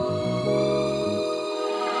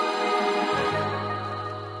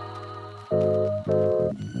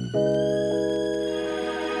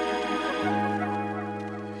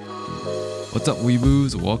What's up,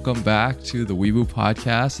 Weeboos? Welcome back to the Weeboo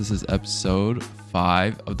Podcast. This is episode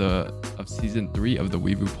 5 of season 3 of the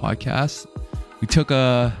Weeboo Podcast. We took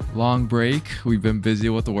a long break. We've been busy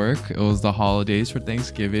with work. It was the holidays for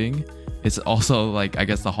Thanksgiving. It's also I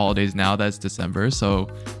guess the holidays now that it's December. So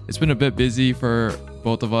it's been a bit busy for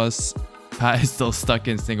both of us. Pat is still stuck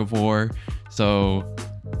in Singapore. So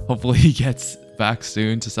hopefully he gets back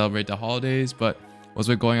soon to celebrate the holidays. But what's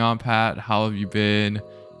been going on, Pat? How have you been?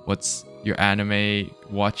 What's your anime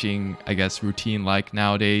watching, I guess, routine like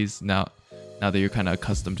nowadays, now that you're kind of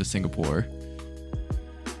accustomed to Singapore?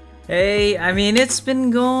 Hey, it's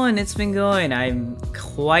been going. I'm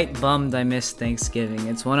quite bummed I missed Thanksgiving.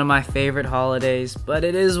 It's one of my favorite holidays, but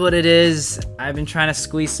it is what it is. I've been trying to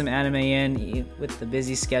squeeze some anime in with the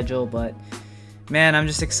busy schedule, but man, I'm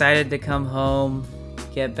just excited to come home,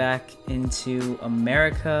 get back into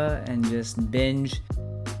America, and just binge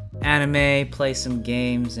anime, play some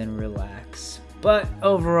games, and relax. But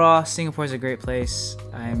overall, Singapore's a great place.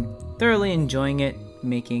 I'm thoroughly enjoying it,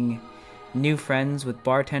 making new friends with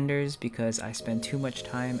bartenders because I spend too much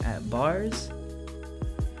time at bars.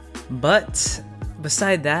 But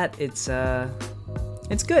beside that, it's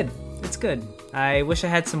good. It's good. I wish I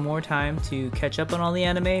had some more time to catch up on all the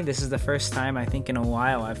anime. This is the first time I think in a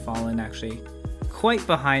while I've fallen actually quite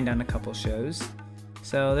behind on a couple shows.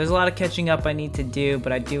 So there's a lot of catching up I need to do,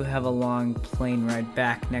 but I do have a long plane ride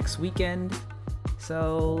back next weekend.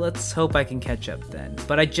 So let's hope I can catch up then.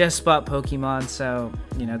 But I just bought Pokemon, so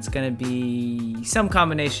it's gonna be some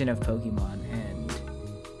combination of Pokemon and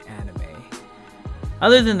anime.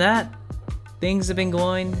 Other than that, things have been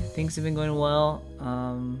going well.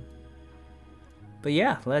 But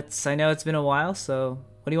yeah, I know it's been a while, so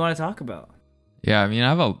what do you want to talk about? Yeah, I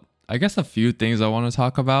have a few things I want to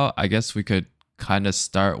talk about. I guess we could kind of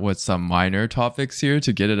start with some minor topics here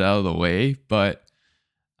to get it out of the way, but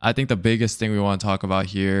I think the biggest thing we want to talk about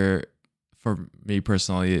here for me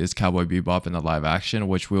personally is Cowboy Bebop in the live action,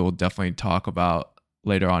 which we will definitely talk about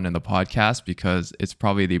later on in the podcast because it's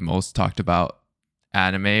probably the most talked about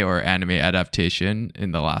anime or anime adaptation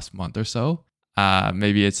in the last month or so.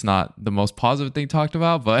 Maybe it's not the most positive thing talked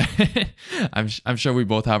about, but I'm sure we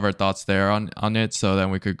both have our thoughts there on it. So then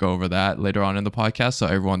we could go over that later on in the podcast. So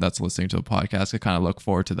everyone that's listening to the podcast could kind of look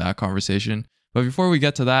forward to that conversation. But before we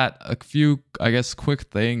get to that, a few, I guess, quick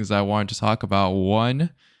things I wanted to talk about. One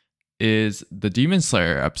is the Demon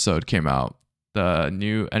Slayer episode came out, the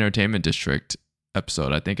new Entertainment District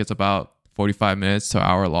episode. I think it's about 45 minutes to an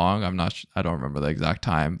hour long. I don't remember the exact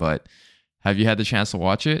time, but have you had the chance to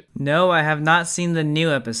watch it? No, I have not seen the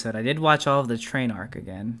new episode. I did watch all of the train arc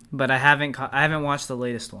again, but I haven't watched the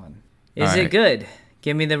latest one. Is it good?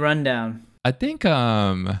 Give me the rundown. I think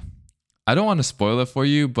I don't want to spoil it for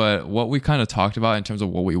you, but what we kind of talked about in terms of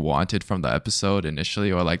what we wanted from the episode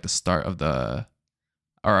initially, or the start of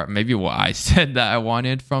or maybe what I said that I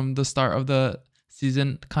wanted from the start of the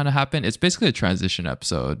season kind of happened. It's basically a transition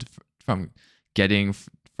episode from getting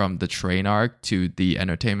from the train arc to the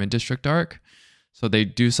Entertainment District arc. So they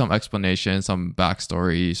do some explanation, some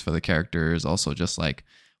backstories for the characters, also just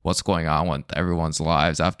what's going on with everyone's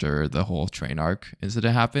lives after the whole train arc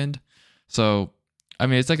incident happened. So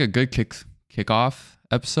it's a good kickoff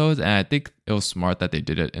episode, and I think it was smart that they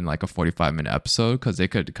did it in a 45-minute episode because they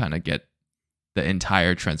could kind of get the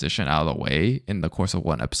entire transition out of the way in the course of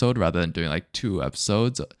one episode rather than doing 2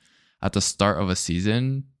 episodes at the start of a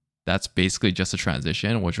season. That's basically just a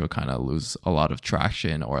transition, which would kind of lose a lot of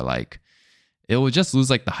traction, or it would just lose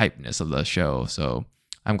the hypeness of the show. So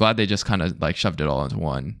I'm glad they just kind of shoved it all into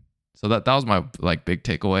one. So that was my big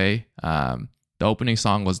takeaway. The opening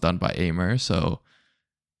song was done by Aimer, so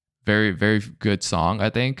very, very good song,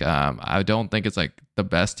 I think. I don't think it's the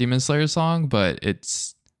best Demon Slayer song, but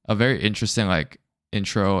it's a very interesting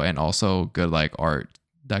intro and also good art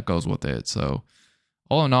that goes with it. So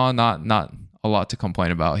all in all, not a lot to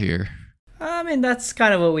complain about here. That's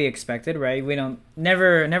kind of what we expected, right? We don't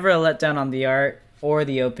never a letdown on the art or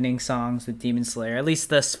the opening songs with Demon Slayer, at least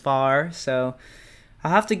thus far. So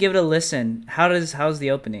I'll have to give it a listen. How's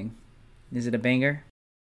the opening? Is it a banger?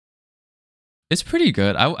 It's pretty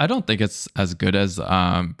good. I don't think it's as good as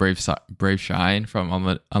Brave Shine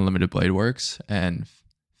from Unlimited Blade Works and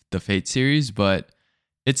the Fate series, but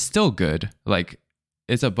it's still good.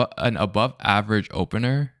 It's an above average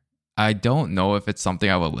opener. I don't know if it's something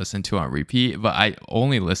I would listen to on repeat, but I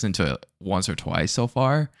only listened to it once or twice so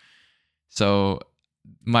far. So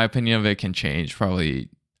my opinion of it can change probably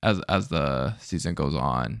as the season goes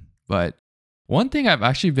on. But one thing I've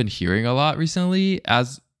actually been hearing a lot recently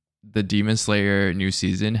as the Demon Slayer new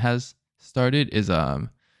season has started is and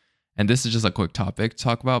this is just a quick topic to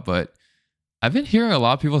talk about, but I've been hearing a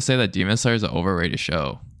lot of people say that Demon Slayer is an overrated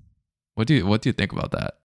show. What do you think about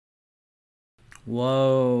that?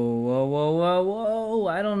 Whoa, whoa, whoa, whoa, whoa!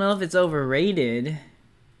 I don't know if it's overrated.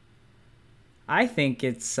 I think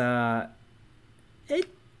it it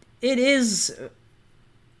is.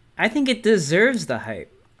 I think it deserves the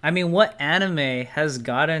hype. I mean, what anime has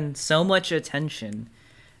gotten so much attention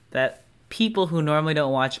that people who normally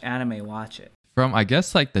don't watch anime watch it? From I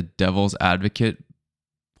guess like the devil's advocate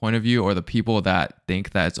point of view, or the people that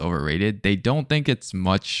think that it's overrated, they don't think it's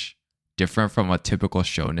much different from a typical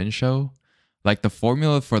shonen show. Like the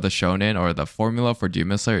formula for the shonen or the formula for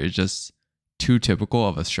Demon Slayer is just too typical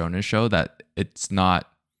of a shonen show that it's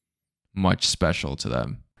not much special to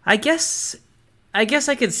them. I guess I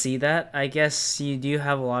could see that. I guess you do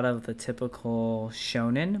have a lot of the typical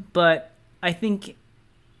shonen, but I think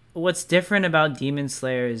what's different about Demon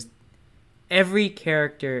Slayer is every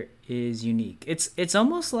character is unique. It's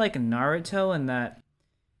almost like Naruto in that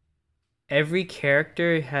every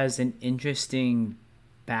character has an interesting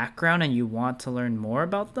background and you want to learn more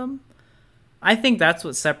about them. I think that's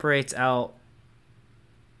what separates out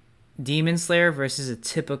Demon Slayer versus a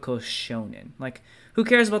typical shonen. Like, who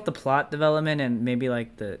cares about the plot development and maybe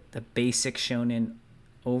like the basic shonen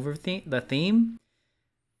the theme?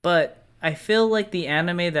 But I feel like the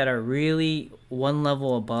anime that are really one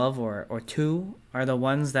level above or two are the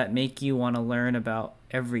ones that make you want to learn about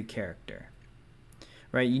every character.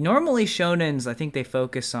 Right? You normally shonens, I think they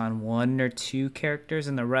focus on one or two characters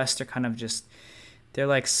and the rest are kind of just they're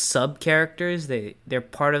like sub characters. They're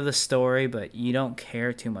part of the story, but you don't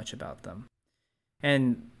care too much about them.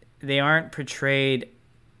 And they aren't portrayed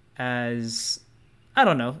as I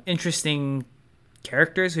don't know, interesting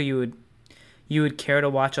characters who you would care to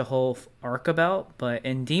watch a whole arc about. But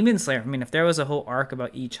in Demon Slayer, I mean, if there was a whole arc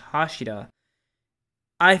about each Hashira,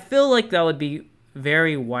 I feel like that would be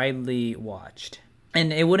very widely watched.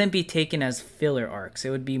 And it wouldn't be taken as filler arcs.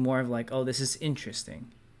 It would be more of like, oh, this is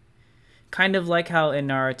interesting. Kind of like how in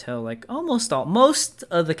Naruto, like most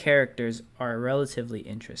of the characters are relatively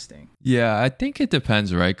interesting. Yeah, I think it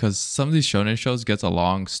depends, right? Because some of these shonen shows gets a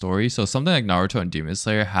long story. So something like Naruto and Demon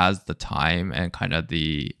Slayer has the time and kind of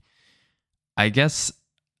the, I guess,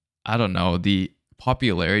 I don't know, the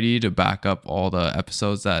popularity to back up all the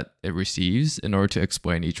episodes that it receives in order to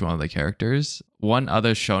explain each one of the characters. One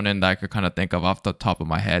other shonen that I could kind of think of off the top of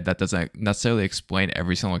my head that doesn't necessarily explain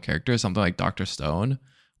every single character is something like Dr. Stone,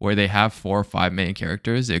 where they have 4 or 5 main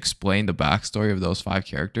characters. They explain the backstory of those 5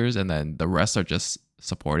 characters, and then the rest are just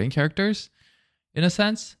supporting characters, in a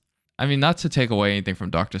sense. I mean, not to take away anything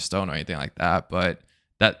from Dr. Stone or anything like that, but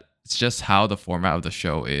that's just how the format of the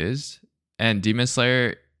show is. And Demon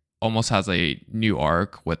Slayer almost has a new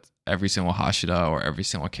arc with every single Hashira or every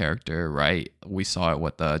single character, right? We saw it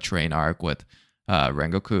with the train arc with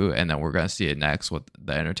Rengoku, and then we're going to see it next with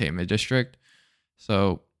the Entertainment District.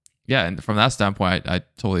 So yeah, and from that standpoint, I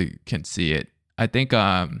totally can see it. I think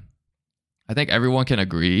everyone can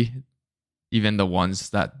agree, even the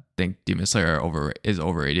ones that think Demon Slayer is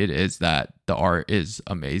overrated, is that the art is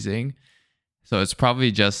amazing. So it's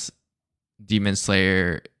probably just Demon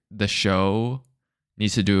Slayer, the show,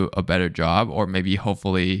 needs to do a better job, or maybe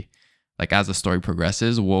hopefully, like as the story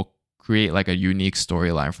progresses, we'll create like a unique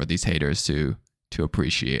storyline for these haters to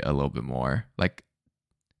appreciate a little bit more. Like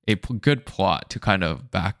good plot to kind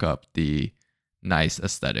of back up the nice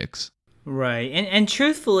aesthetics. Right. And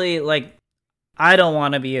truthfully, like I don't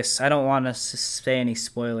want to say any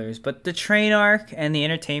spoilers, but the train arc and the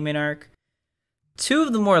entertainment arc, two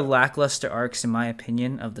of the more lackluster arcs in my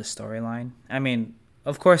opinion of the storyline. I mean,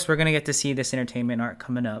 of course we're going to get to see this entertainment arc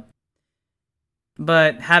coming up.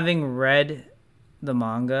 But having read the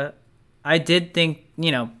manga, I did think,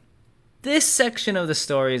 this section of the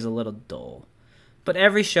story is a little dull. But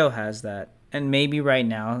every show has that. And maybe right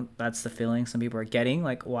now, that's the feeling some people are getting.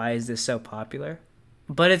 Like, why is this so popular?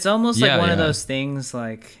 But it's almost like one of those things,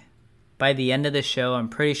 like, by the end of the show, I'm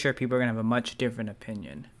pretty sure people are going to have a much different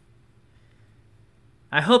opinion.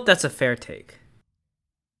 I hope that's a fair take.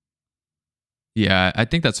 Yeah, I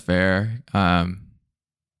think that's fair.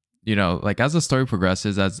 Like as the story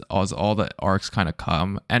progresses, as all the arcs kind of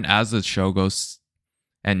come, and as the show goes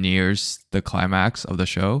and nears the climax of the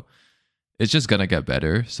show, it's just gonna get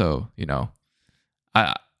better. So,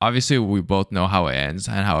 obviously we both know how it ends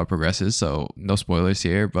and how it progresses, so no spoilers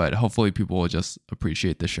here, but hopefully people will just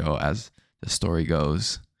appreciate the show as the story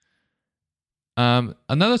goes.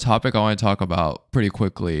 Another topic I want to talk about pretty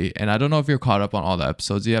quickly, and I don't know if you're caught up on all the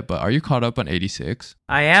episodes yet, but are you caught up on 86?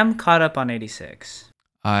 I am caught up on 86.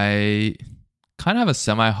 I kind of have a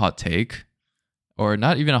semi-hot take, or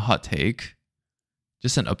not even a hot take,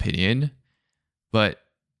 just an opinion, but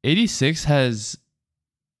 86 has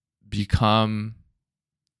become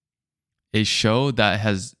a show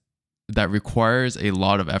that requires a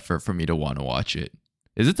lot of effort for me to want to watch it.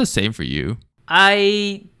 Is it the same for you?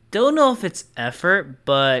 I don't know if it's effort,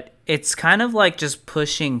 but it's kind of like just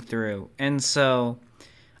pushing through. And so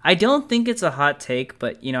I don't think it's a hot take,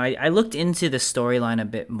 but I looked into the storyline a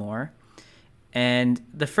bit more. And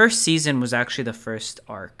the first season was actually the first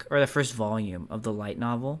arc or the first volume of the light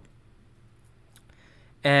novel.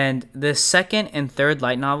 And the second and third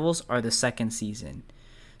light novels are the second season.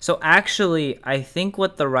 So actually, I think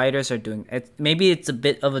what the writers are doing, maybe it's a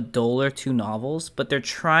bit of a duller two novels, but they're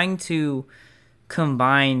trying to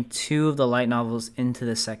combine two of the light novels into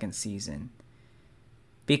the second season.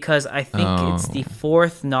 Because I think it's the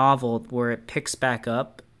fourth novel where it picks back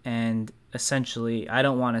up, and essentially, I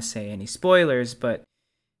don't want to say any spoilers, but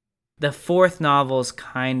the fourth novel's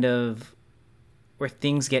kind of where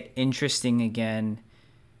things get interesting again,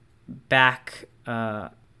 back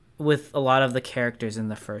with a lot of the characters in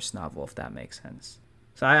the first novel, if that makes sense.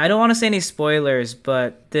 So I don't want to say any spoilers,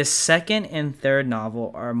 but this second and third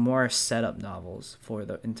novel are more setup novels for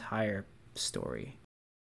the entire story.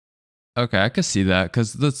 Okay, I could see that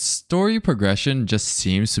because the story progression just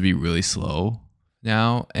seems to be really slow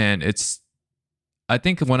now, and I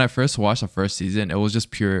think when I first watched the first season, it was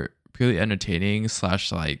just purely entertaining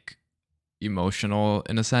 / like emotional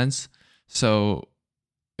in a sense. So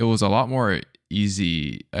it was a lot more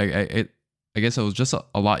easy. I guess it was just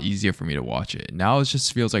a lot easier for me to watch it. Now it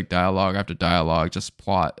just feels like dialogue after dialogue, just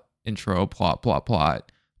plot, intro, plot,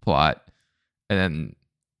 and then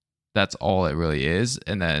that's all it really is.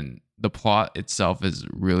 And then the plot itself is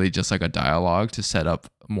really just like a dialogue to set up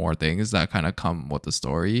more things that kind of come with the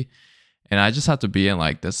story. And I just have to be in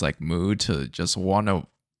like this like mood to just want to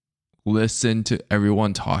listen to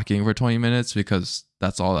everyone talking for 20 minutes because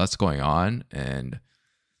that's all that's going on. And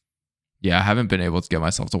yeah, I haven't been able to get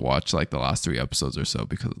myself to watch like the last 3 episodes or so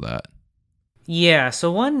because of that. Yeah,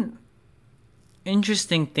 so one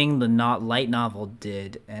interesting thing the not light novel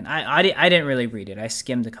did, and I didn't really read it. I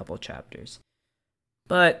skimmed a couple chapters.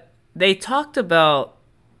 But they talked about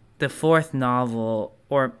the fourth novel,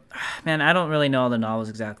 or man, I don't really know all the novels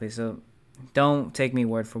exactly, so don't take me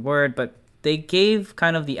word for word, but they gave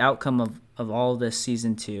kind of the outcome of all this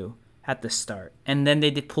season 2 at the start. And then they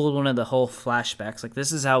pulled one of the whole flashbacks, like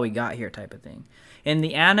this is how we got here type of thing. In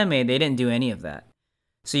the anime, they didn't do any of that.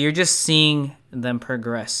 So you're just seeing them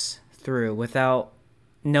progress through without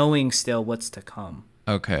knowing still what's to come.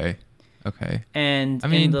 Okay. And I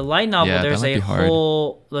mean, in the light novel, yeah, there's that might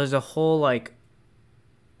be a whole like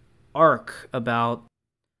arc about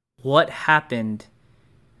what happened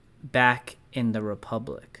back in the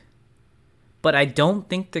Republic. But I don't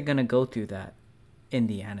think they're gonna go through that in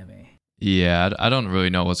the anime. Yeah, I don't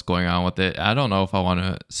really know what's going on with it. I don't know if I want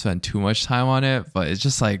to spend too much time on it, but it's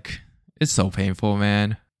just like it's so painful,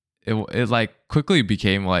 man. It like quickly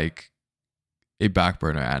became like a back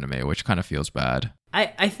burner anime, which kind of feels bad.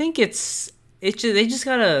 I think they just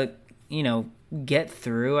gotta get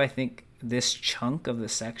through, I think, this chunk of the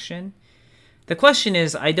section. The question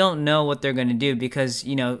is, I don't know what they're gonna do because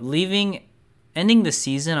ending the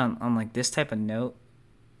season on like this type of note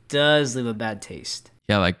does leave a bad taste.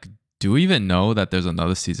 Yeah, like do we even know that there's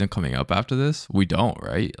another season coming up after this? We don't,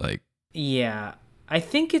 right? Like, yeah, I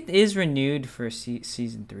think it is renewed for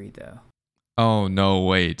season 3 though. oh no,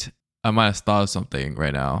 wait, I might have thought of something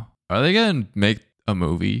right now. Are they gonna make a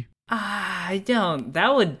movie? I don't.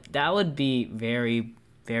 That would be very,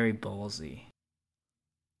 very ballsy.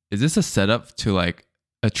 Is this a setup to like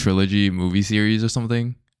a trilogy movie series or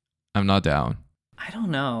something? I'm not down. I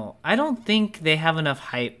don't know. I don't think they have enough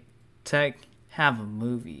hype to have a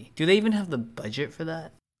movie. Do they even have the budget for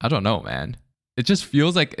that? I don't know, man. It just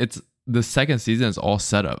feels like it's the second season is all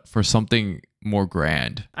set up for something more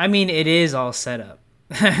grand. I mean, it is all set up.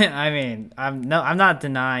 I mean, I'm not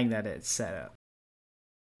denying that it's set up.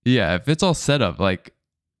 Yeah, if it's all set up, like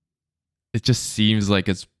it just seems like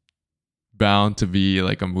it's bound to be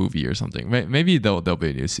like a movie or something. Maybe there'll be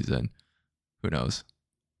a new season. Who knows?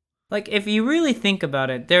 Like if you really think about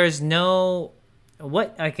it, there's no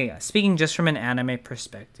okay, speaking just from an anime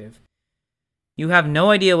perspective, you have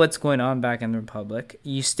no idea what's going on back in the Republic.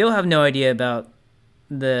 You still have no idea about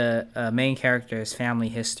the main character's family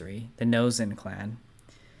history, the Nozen clan.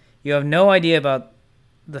 You have no idea about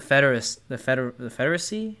the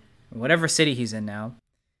Federacy, whatever city he's in now,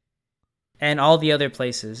 and all the other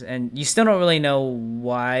places. And you still don't really know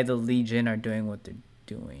why the Legion are doing what they're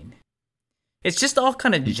doing. It's just all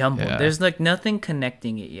kind of jumbled. Yeah. There's like nothing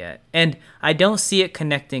connecting it yet. And I don't see it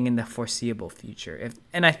connecting in the foreseeable future.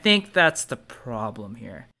 And I think that's the problem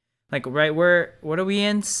here. Like right where what are we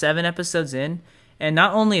in? 7 episodes in, and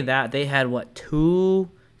not only that, they had what two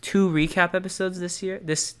recap episodes this year.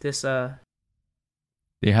 They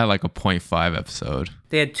had like a point 0.5 episode.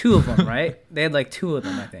 They had two of them, right? They had like two of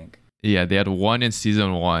them, I think. Yeah, they had one in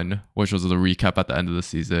season 1, which was the recap at the end of the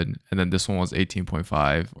season, and then this one was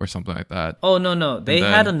 18.5 or something like that. Oh no, they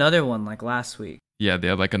had another one like last week. Yeah, they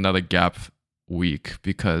had like another gap week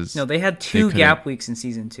because no, they had two gap weeks in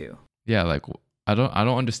season 2. Yeah, like I don't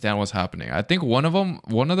understand what's happening. I think one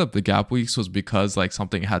of the gap weeks was because like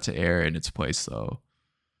something had to air in its place though.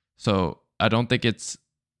 So I don't think it's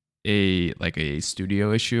a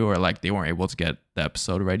studio issue or like they weren't able to get the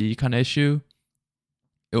episode ready kind of issue.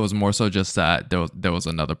 It was more so just that there was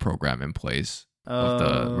another program in place of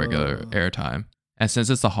the regular airtime. And since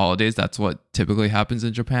it's the holidays, that's what typically happens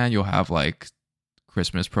in Japan. You'll have like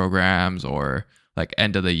Christmas programs or like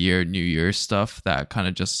end of the year, New Year's stuff that kind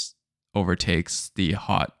of just overtakes the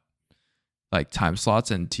hot like time slots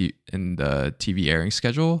in the TV airing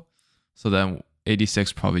schedule. So then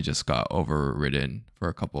 86 probably just got overridden for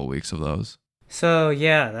a couple of weeks of those. So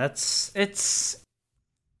yeah, it's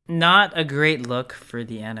not a great look for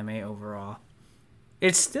the anime overall.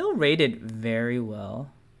 It's still rated very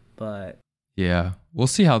well, but yeah, we'll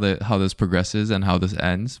see how this progresses and how this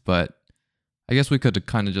ends. But I guess we could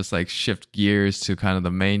kind of just like shift gears to kind of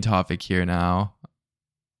the main topic here now.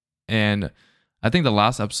 And I think the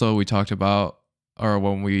last episode we talked about, or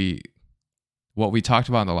what we talked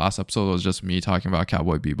about in the last episode was just me talking about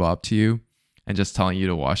Cowboy Bebop to you and just telling you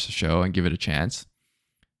to watch the show and give it a chance.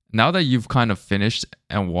 Now that you've kind of finished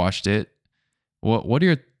and watched it, what are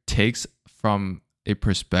your takes from a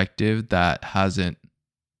perspective that hasn't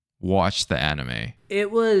watched the anime?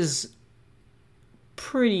 It was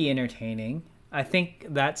pretty entertaining. I think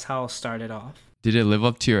that's how it started off. Did it live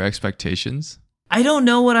up to your expectations? I don't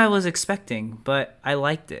know what I was expecting, but I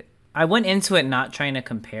liked it. I went into it not trying to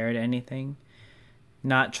compare to anything,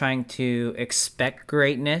 not trying to expect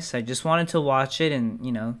greatness. I just wanted to watch it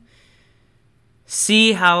and,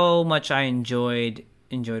 see how much I enjoyed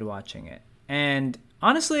watching it. And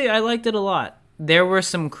honestly, I liked it a lot. There were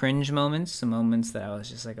some cringe moments, some moments that I was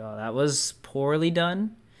just like, oh, that was poorly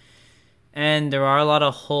done. And there are a lot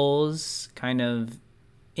of holes kind of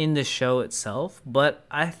in the show itself, but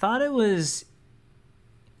I thought it was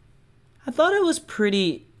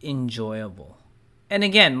pretty enjoyable. And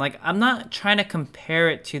again, like I'm not trying to compare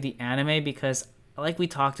it to the anime because like we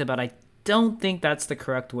talked about, I don't think that's the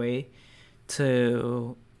correct way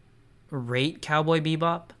to rate Cowboy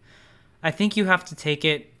Bebop. I think you have to take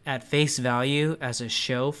it at face value as a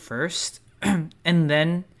show first, and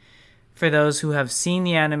then for those who have seen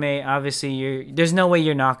the anime, obviously there's no way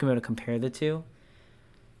you're not going to be able to compare the two.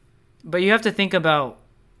 But you have to think about,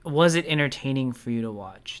 was it entertaining for you to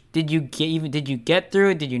watch? Did you get through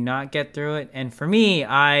it? Did you not get through it? And for me,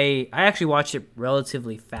 I actually watched it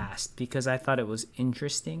relatively fast because I thought it was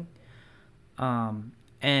interesting.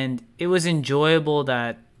 And it was enjoyable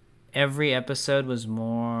that every episode was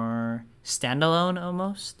more standalone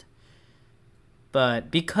almost.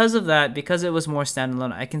 But because of that, because it was more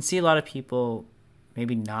standalone, I can see a lot of people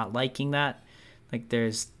maybe not liking that. Like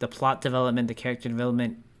there's the plot development, the character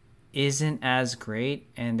development isn't as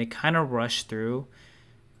great, and they kind of rush through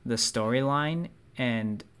the storyline.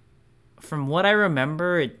 And from what I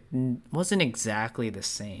remember, it wasn't exactly the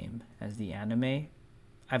same as the anime.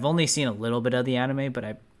 I've only seen a little bit of the anime, but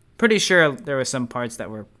I'm pretty sure there were some parts that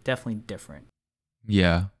were definitely different.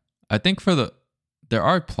 Yeah. I think there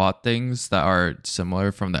are plot things that are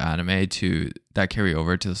similar from the anime that carry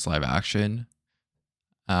over to this live action.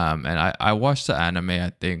 And I watched the anime,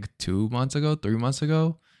 I think 3 months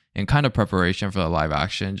ago, in kind of preparation for the live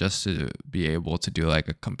action, just to be able to do like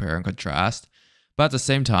a compare and contrast. But at the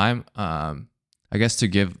same time, I guess to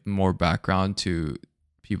give more background to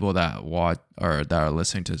people that watch or that are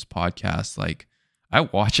listening to this podcast, like I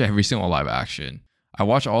watch every single live action. I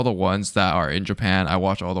watch all the ones that are in Japan. I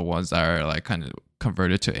watch all the ones that are like kind of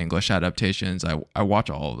converted to English adaptations. I watch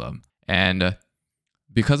all of them. And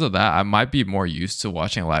because of that, I might be more used to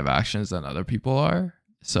watching live actions than other people are.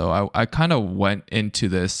 So I kind of went into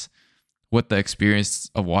this with the experience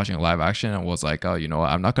of watching live action and was like, oh, you know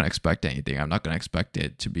what? I'm not going to expect anything. I'm not going to expect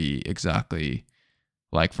it to be exactly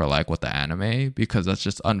like for like with the anime, because that's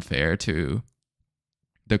just unfair to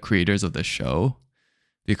the creators of the show.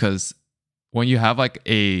 Because when you have like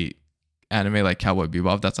a anime like Cowboy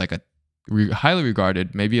Bebop that's like a highly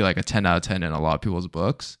regarded, maybe like a 10 out of 10 in a lot of people's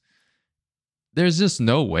books, there's just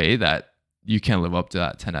no way that you can live up to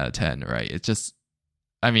that 10 out of 10, right? It's just,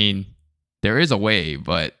 I mean, there is a way,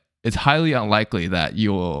 but it's highly unlikely that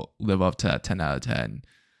you will live up to that 10 out of 10.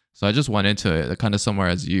 So I just went into it kind of similar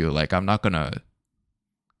as you. Like I'm not gonna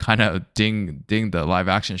kind of ding the live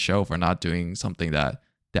action show for not doing something that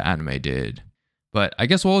the anime did. But I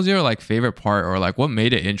guess what was your like favorite part, or like what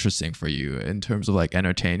made it interesting for you in terms of like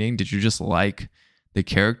entertaining? Did you just like the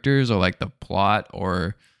characters, or like the plot,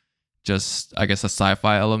 or just I guess the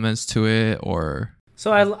sci-fi elements to it, or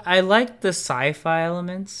So I like the sci-fi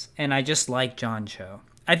elements, and I just like John Cho.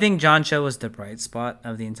 I think John Cho was the bright spot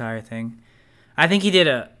of the entire thing. I think he did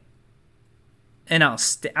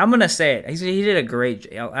I'm gonna say it. He did a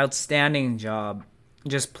great, outstanding job,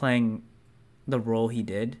 just playing the role he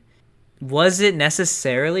did. Was it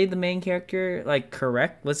necessarily the main character, like,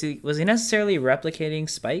 correct? Was he necessarily replicating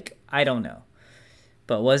Spike? I don't know.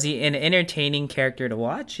 But was he an entertaining character to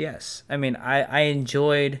watch? Yes. I mean, I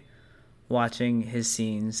enjoyed watching his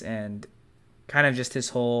scenes and kind of just his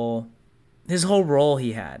whole role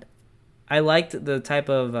he had. I liked the type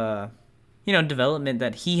of development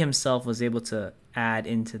that he himself was able to add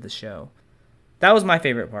into the show. That was my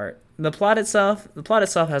favorite part. The plot itself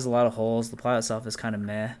has a lot of holes. The plot itself is kind of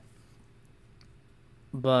meh.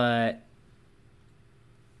 But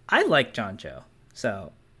I like John Cho.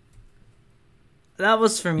 So that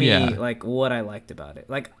was for me, yeah. like, what I liked about it.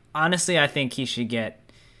 Like, honestly, I think he should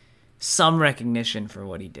get some recognition for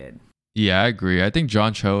what he did. Yeah, I agree. I think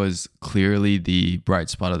John Cho is clearly the bright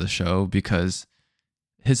spot of the show because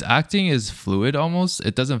his acting is fluid almost.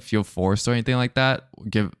 It doesn't feel forced or anything like that.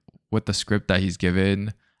 With the script that he's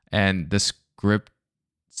given, and the script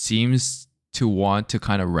seems to want to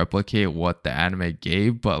kind of replicate what the anime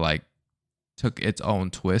gave, but like took its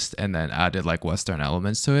own twist and then added like Western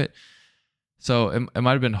elements to it. So it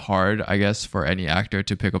might have been hard, I guess, for any actor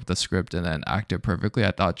to pick up the script and then act it perfectly.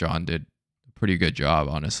 I thought John did a pretty good job,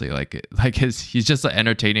 honestly. He's just an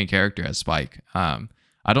entertaining character as Spike. I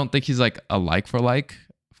don't think he's like a like for like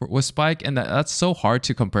with Spike, and that's so hard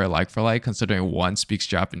to compare like for like, considering one speaks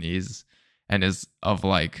Japanese and is of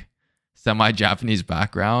like semi-Japanese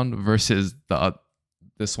background versus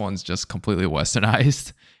this one's just completely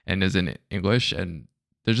westernized and is in English, and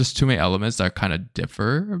there's just too many elements that kind of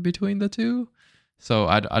differ between the two. So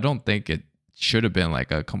I don't think it should have been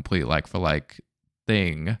like a complete like for like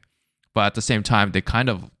thing, but at the same time they kind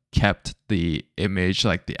of kept the image,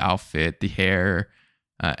 like the outfit, the hair,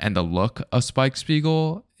 and the look of Spike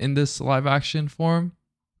Spiegel in this live action form.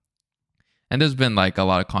 And there's been like a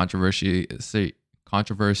lot of controversy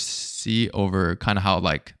over kind of how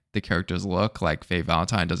like the characters look. Like Faye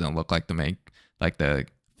Valentine doesn't look like the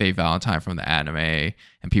Faye Valentine from the anime,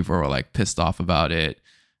 and people were like pissed off about it.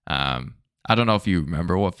 I don't know if you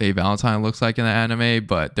remember what Faye Valentine looks like in the anime,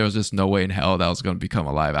 but there was just no way in hell that was going to become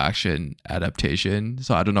a live action adaptation.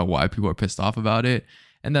 So I don't know why people are pissed off about it.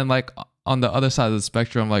 And then like on the other side of the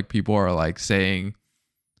spectrum, like people are like saying,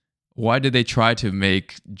 why did they try to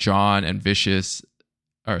make Spike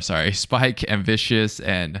and Vicious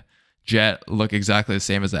and Jet look exactly the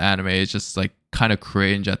same as the anime? It's just like kind of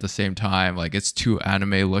cringe at the same time. Like it's too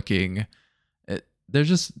anime looking. There's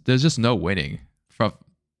just no winning from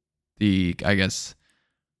the, I guess,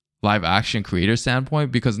 live action creator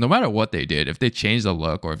standpoint, because no matter what they did, if they changed the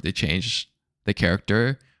look or if they changed the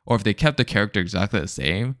character or if they kept the character exactly the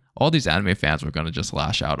same, all these anime fans were going to just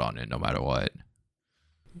lash out on it no matter what.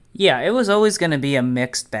 Yeah, it was always going to be a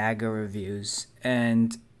mixed bag of reviews.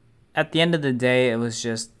 And at the end of the day, it was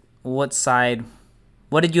just what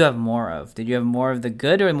did you have more of? Did you have more of the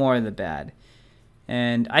good or more of the bad?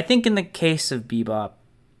 And I think in the case of Bebop,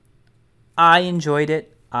 I enjoyed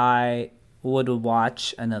it. I would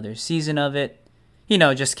watch another season of it,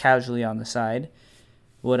 just casually on the side.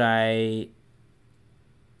 Would I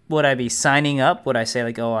be signing up? Would I say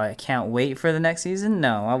like, oh, I can't wait for the next season?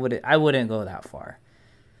 No, I wouldn't go that far.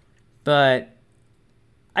 But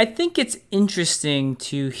I think it's interesting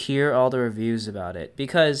to hear all the reviews about it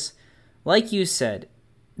because, like you said,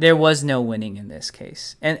 there was no winning in this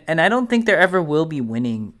case. And I don't think there ever will be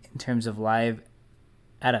winning in terms of live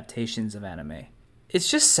adaptations of anime. It's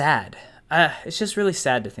just sad. It's just really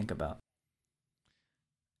sad to think about.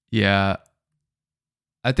 Yeah.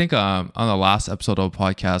 I think on the last episode of the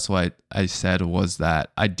podcast, what I said was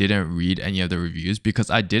that I didn't read any of the reviews because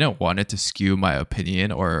I didn't want it to skew my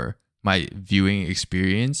opinion or my viewing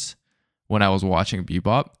experience when I was watching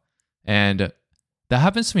Bebop. And that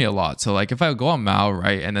happens to me a lot. So like if I go on Mao,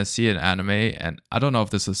 right, and then see an anime, and I don't know if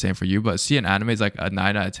this is the same for you, but see an anime is like a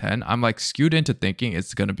 9 out of 10, I'm like skewed into thinking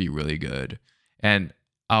it's going to be really good. And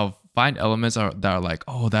I'll find elements that are like,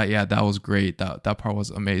 oh, that was great. That part was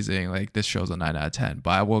amazing. Like this show's a 9 out of 10. But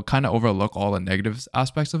I will kind of overlook all the negative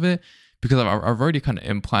aspects of it because I've already kind of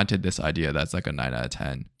implanted this idea that's like a 9 out of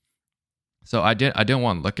 10. So I didn't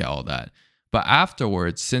want to look at all that. But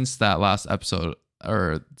afterwards, since that last episode,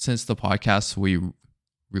 or since the podcast we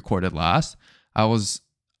recorded last,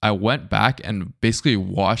 I went back and basically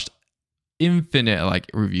watched infinite like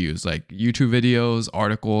reviews, like YouTube videos,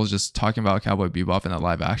 articles, just talking about Cowboy Bebop in the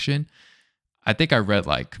live action. I think I read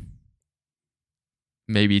like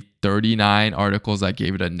maybe 39 articles that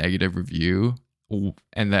gave it a negative review,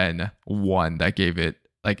 and then one that gave it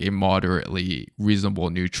like a moderately reasonable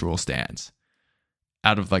neutral stance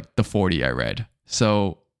out of like the 40 I read.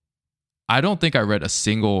 So I don't think I read a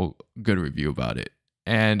single good review about it.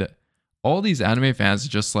 And all these anime fans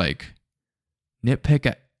just like nitpick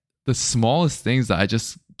at the smallest things that I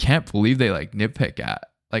just can't believe they like nitpick at.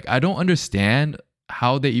 Like, I don't understand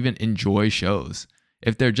how they even enjoy shows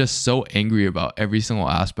if they're just so angry about every single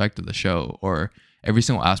aspect of the show or every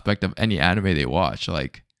single aspect of any anime they watch.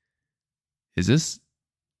 Like, is this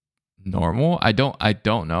normal? I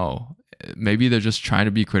don't know. Maybe they're just trying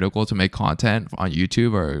to be critical to make content on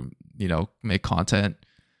YouTube or, you know, make content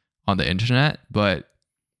on the internet, but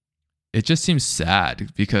it just seems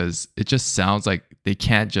sad because it just sounds like they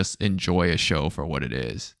can't just enjoy a show for what it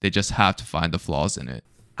is. They just have to find the flaws in it.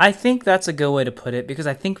 I think that's a good way to put it, because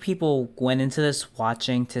I think people went into this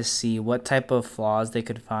watching to see what type of flaws they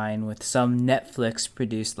could find with some Netflix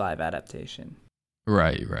produced live adaptation.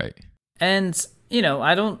 Right. And, you know,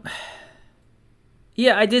 I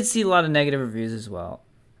did see a lot of negative reviews as well.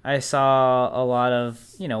 I saw a lot of,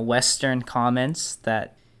 you know, Western comments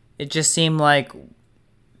that it just seemed like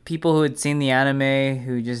people who had seen the anime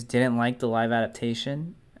who just didn't like the live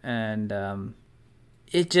adaptation. And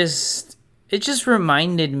it just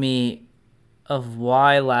reminded me of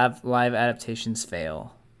why live adaptations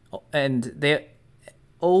fail. And they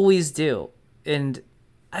always do. And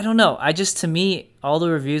I don't know. To me, all the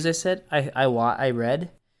reviews I read,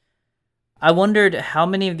 I wondered how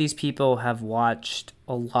many of these people have watched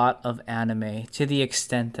a lot of anime to the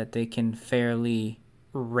extent that they can fairly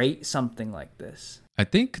rate something like this. I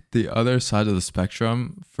think the other side of the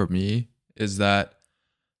spectrum for me is that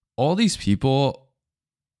all these people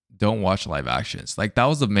don't watch live actions. Like, that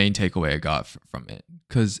was the main takeaway I got from it.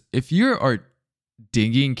 Because if you are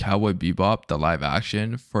dinging Cowboy Bebop, the live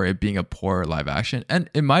action, for it being a poor live action, and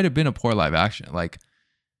it might have been a poor live action, like,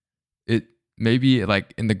 it maybe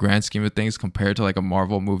like in the grand scheme of things compared to like a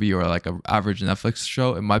Marvel movie or like an average Netflix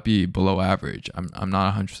show, it might be below average. I'm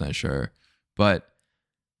not 100% sure. But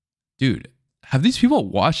dude, have these people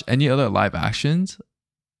watched any other live actions?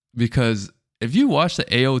 Because if you watch the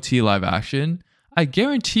AOT live action, I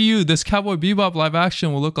guarantee you this Cowboy Bebop live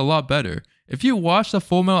action will look a lot better. If you watch the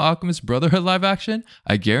Full Metal Alchemist Brotherhood live action,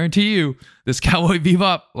 I guarantee you this Cowboy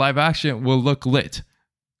Bebop live action will look lit.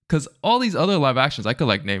 Because all these other live actions, I could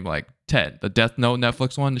like name like 10. The Death Note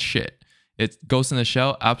Netflix one, shit. It's Ghost in the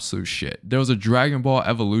Shell, absolute shit. There was a Dragon Ball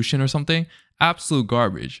Evolution or something, absolute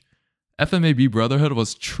garbage. FMAB Brotherhood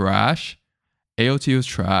was trash. AOT was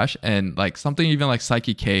trash. And like something even like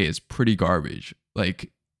Psyche K is pretty garbage.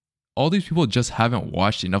 Like, all these people just haven't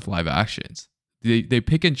watched enough live actions. They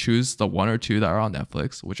pick and choose the one or two that are on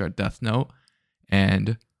Netflix, which are Death Note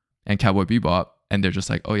and Cowboy Bebop, and they're just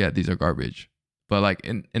like, oh yeah, these are garbage. But like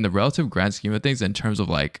in the relative grand scheme of things, in terms of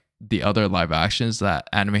like the other live actions that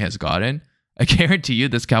anime has gotten, I guarantee you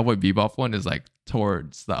this Cowboy Bebop one is like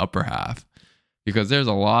towards the upper half, because there's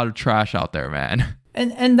a lot of trash out there, man.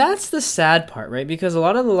 And that's the sad part, right? Because a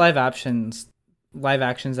lot of the live actions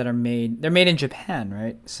that are made, they're made in Japan,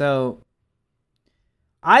 right? So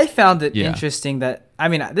I found it interesting that, I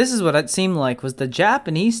mean, this is what it seemed like, was the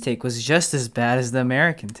Japanese take was just as bad as the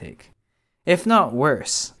American take, if not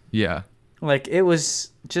worse. Yeah. Like, it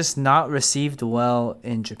was just not received well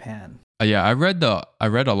in Japan. Yeah, I read a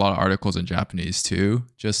lot of articles in Japanese too,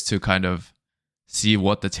 just to kind of see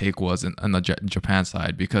what the take was on the Japan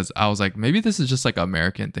side, because I was like, maybe this is just like an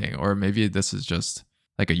American thing, or maybe this is just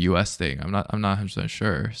like a US thing. I'm not 100%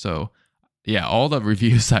 sure. So yeah, all the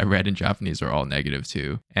reviews I read in Japanese are all negative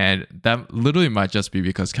too. And that literally might just be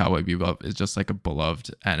because Cowboy Bebop is just like a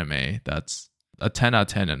beloved anime that's a 10 out of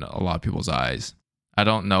 10 in a lot of people's eyes. I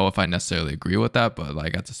don't know if I necessarily agree with that, but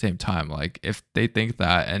like at the same time, like if they think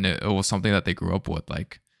that and it was something that they grew up with,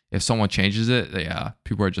 like if someone changes it, yeah,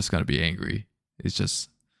 people are just going to be angry. It's just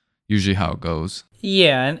usually how it goes.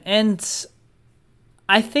 Yeah, and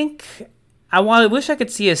I think I wish I could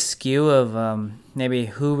see a skew of maybe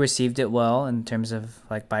who received it well in terms of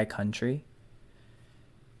like by country,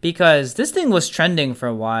 because this thing was trending for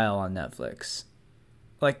a while on Netflix.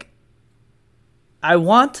 Like, I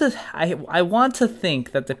want to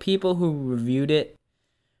think that the people who reviewed it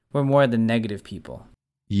were more the negative people.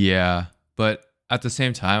 Yeah, but at the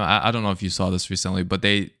same time, I don't know if you saw this recently, but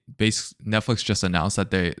Netflix just announced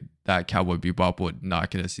that that Cowboy Bebop would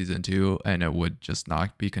not get a season 2 and it would just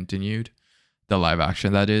not be continued. The live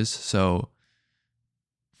action, that is. So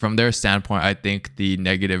from their standpoint, I think the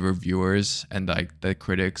negative reviewers and like the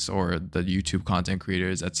critics or the YouTube content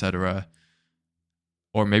creators, etc.,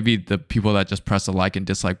 or maybe the people that just press the like and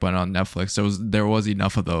dislike button on Netflix, there was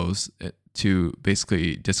enough of those to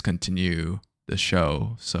basically discontinue the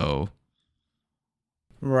show. So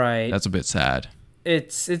Right. that's a bit sad.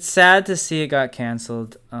 It's sad to see it got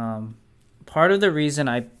canceled. Part of the reason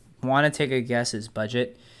I want to take a guess is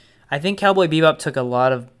budget. I think Cowboy Bebop took a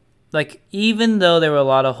lot of, like, even though there were a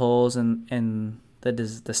lot of holes in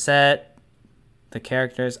the set, the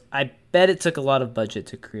characters, I bet it took a lot of budget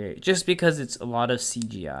to create, just because it's a lot of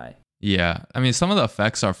CGI. Yeah, I mean, some of the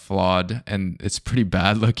effects are flawed and it's pretty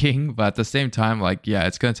bad looking, but at the same time, like, yeah,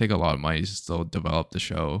 it's gonna take a lot of money to still develop the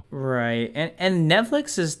show. Right, and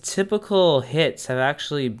Netflix's typical hits have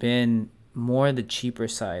actually been more the cheaper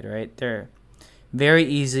side, right? They're very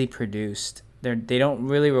easily produced. They don't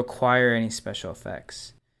really require any special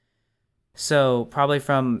effects. So probably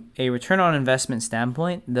from a return on investment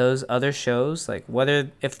standpoint, those other shows, like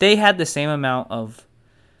whether if they had the same amount of,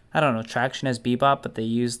 I don't know, traction as Bebop, but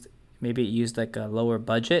maybe it used like a lower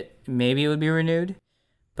budget, maybe it would be renewed.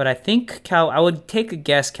 But I think I would take a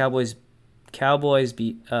guess Cowboys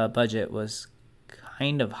budget was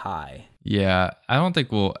kind of high. Yeah, I don't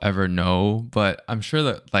think we'll ever know, but I'm sure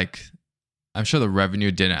the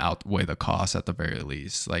revenue didn't outweigh the cost at the very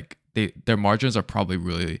least. Like their margins are probably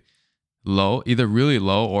really low, either really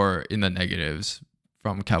low or in the negatives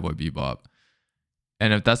from Cowboy Bebop.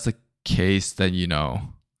 And if that's the case, then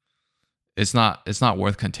it's not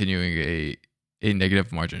worth continuing a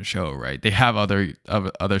negative margin show, right? They have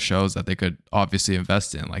other shows that they could obviously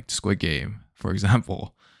invest in, like Squid Game, for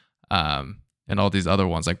example, and all these other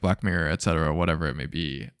ones like Black Mirror, etc., whatever it may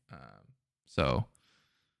be. So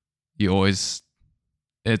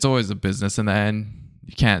it's always a business in the end.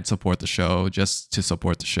 You can't support the show just to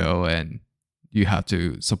support the show, and you have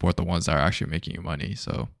to support the ones that are actually making you money.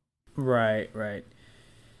 So right.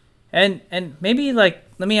 And maybe, like,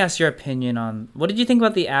 let me ask your opinion on what did you think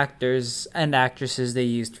about the actors and actresses they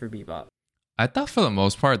used for Bebop? I thought for the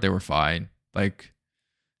most part they were fine. Like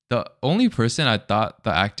the only person I thought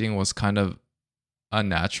the acting was kind of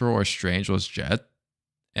unnatural or strange was Jet,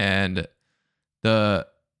 and the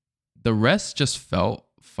rest just felt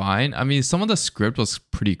fine. I mean, some of the script was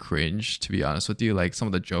pretty cringe, to be honest with you. Like some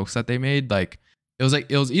of the jokes that they made, like it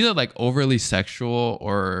was either like overly sexual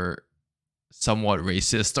or somewhat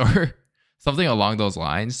racist or something along those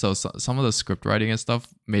lines. So some of the script writing and stuff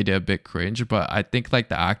made it a bit cringe, but I think like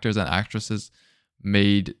the actors and actresses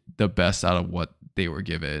made the best out of what they were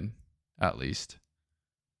given, at least.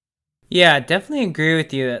 Yeah, I definitely agree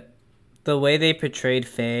with you that the way they portrayed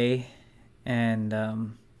Faye, and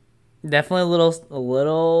definitely a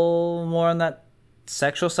little more on that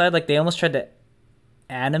sexual side. Like they almost tried to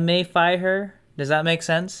animefy her. Does that make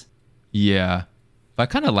sense? Yeah. But I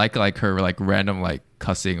kind of like her like random like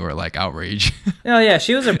cussing or like outrage. Oh yeah,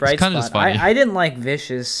 she was a bright It's kind of spot. just funny. I didn't like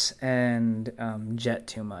Vicious and Jet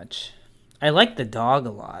too much. I liked the dog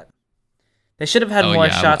a lot. They should have had more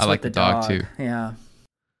shots I with like the the dog too. Yeah.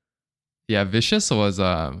 Yeah, Vicious was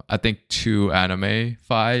I think too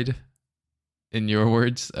anime-fied, in your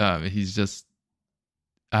words. He's just,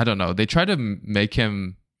 I don't know. They try to make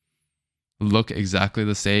him look exactly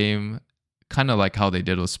the same, kind of like how they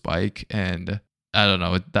did with Spike, and I don't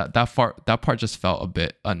know, that part just felt a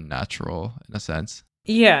bit unnatural in a sense.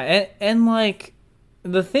 Yeah, and like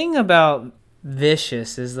the thing about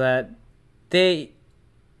Vicious is that they,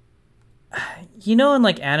 in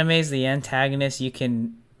like animes, the antagonist, you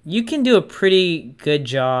can do a pretty good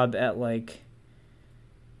job at like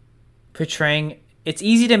portraying. It's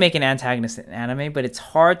easy to make an antagonist in anime, but it's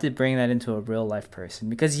hard to bring that into a real life person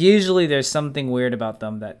because usually there's something weird about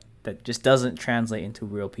them that just doesn't translate into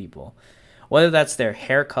real people. Whether that's their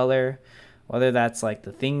hair color, whether that's like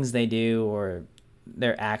the things they do or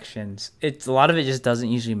their actions, a lot of it just doesn't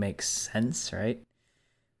usually make sense, right?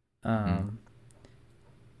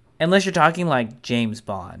 Unless you're talking like James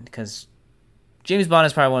Bond, because James Bond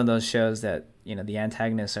is probably one of those shows that the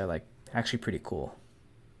antagonists are like actually pretty cool.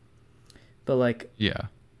 But like, Yeah,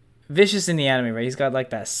 Vicious in the anime, right? He's got like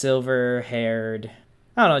that silver-haired,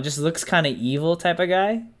 I don't know, just looks kind of evil type of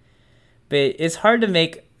guy. But it's hard to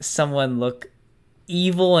make someone look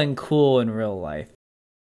evil and cool in real life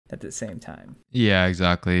at the same time. yeah,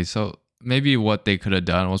 exactly. So maybe what they could have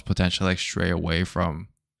done was potentially like stray away from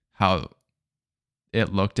how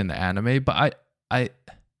it looked in the anime. But I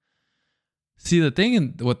see, the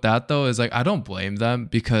thing with that though is like I don't blame them,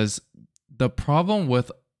 because the problem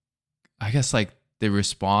with, I guess, like the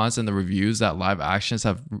response and the reviews that live actions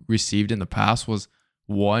have received in the past was,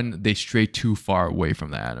 one, they strayed too far away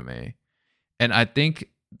from the anime. And I think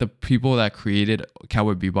the people that created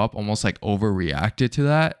Cowboy Bebop almost like overreacted to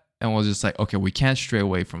that and was just like, okay, we can't stray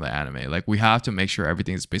away from the anime. Like we have to make sure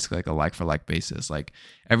everything is basically like a like for like basis. Like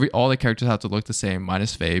all the characters have to look the same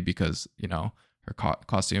minus Faye because, you know, her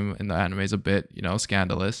costume in the anime is a bit, you know,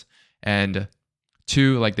 scandalous. And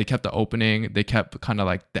two, like they kept the opening, they kept kind of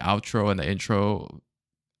like the outro and the intro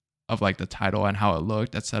of like the title and how it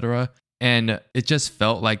looked, etc. And it just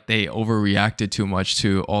felt like they overreacted too much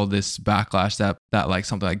to all this backlash that like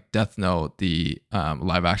something like Death Note, the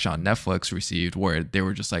live action on Netflix received, where they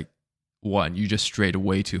were just like, one, you just strayed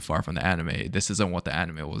way too far from the anime. This isn't what the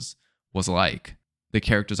anime was like. The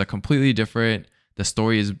characters are completely different. The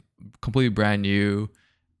story is completely brand new.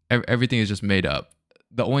 Everything is just made up.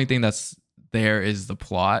 The only thing that's there is the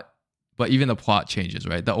plot, but even the plot changes,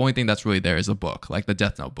 right? The only thing that's really there is a book, like the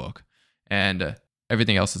Death Note book, and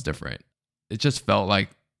everything else is different. It just felt like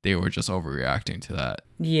they were just overreacting to that.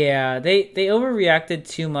 Yeah, they overreacted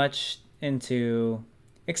too much into,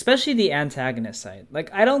 especially the antagonist side.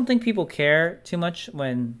 Like, I don't think people care too much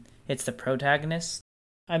when it's the protagonist.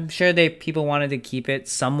 I'm sure people wanted to keep it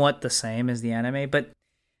somewhat the same as the anime, but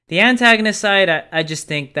the antagonist side, I just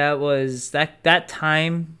think that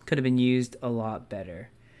time could have been used a lot better.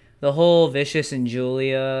 The whole Vicious and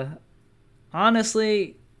Julia,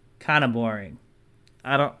 honestly, kind of boring.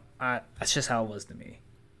 That's just how it was to me.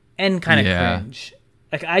 And kind of cringe.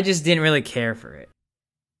 Like, I just didn't really care for it.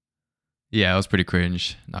 Yeah, it was pretty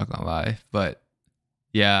cringe, not gonna lie. But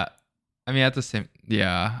yeah, I mean, at the same,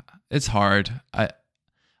 yeah, it's hard.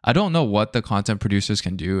 I don't know what the content producers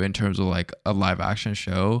can do in terms of like a live action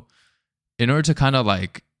show in order to kind of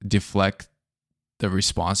like deflect the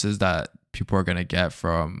responses that people are gonna get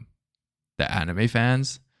from the anime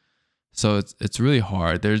fans. So it's really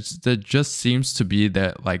hard. There just seems to be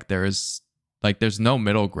that like there's no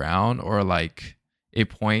middle ground or like a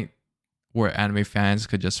point where anime fans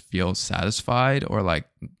could just feel satisfied or like,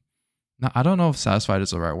 I don't know if satisfied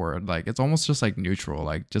is the right word. Like it's almost just like neutral.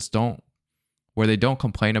 Like just don't, where they don't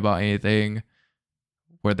complain about anything,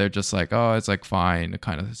 where they're just like, oh, it's like fine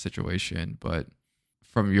kind of situation. But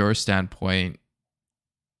from your standpoint,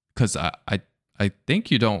 because I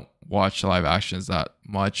think you don't watch live actions that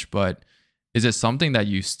much, but is it something that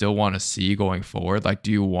you still want to see going forward? Like,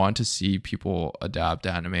 do you want to see people adapt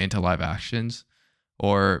anime into live actions?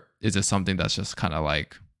 Or is it something that's just kind of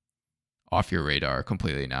like off your radar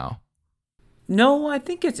completely now? No, I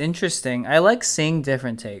think it's interesting. I like seeing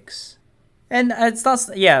different takes. And it's not,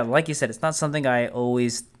 yeah, like you said, it's not something I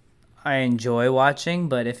enjoy watching,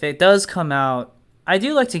 but if it does come out, I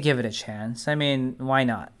do like to give it a chance. I mean, why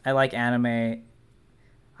not? I like anime.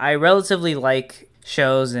 I relatively like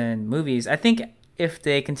shows and movies. I think if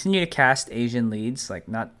they continue to cast Asian leads, like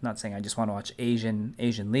not saying I just want to watch Asian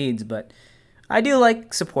leads, but I do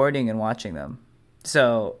like supporting and watching them.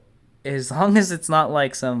 So as long as it's not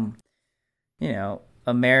like some, you know,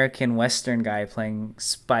 American Western guy playing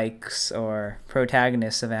Spikes or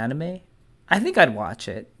protagonists of anime, I think I'd watch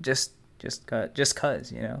it just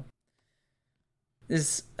cause, you know.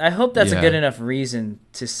 I hope that's a good enough reason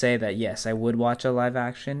to say that yes, I would watch a live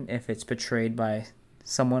action if it's portrayed by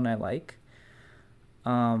someone I like.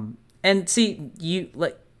 And see, you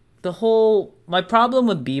like my problem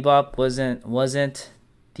with Bebop wasn't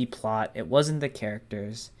the plot, it wasn't the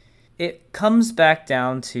characters. It comes back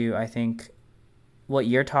down to, I think, what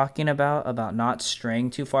you're talking about not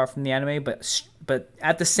straying too far from the anime, but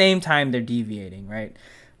at the same time they're deviating, right?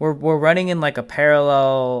 We're running in like a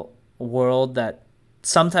parallel world that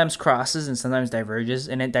sometimes crosses and sometimes diverges,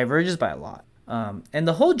 and it diverges by a lot. And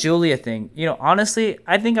the whole Julia thing, you know, honestly,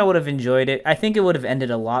 I think I would have enjoyed it. I think it would have ended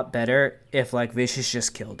a lot better if like Vicious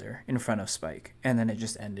just killed her in front of Spike and then it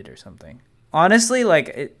just ended or something. Honestly,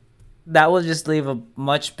 that would just leave a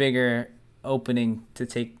much bigger opening to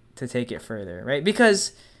take it further, right?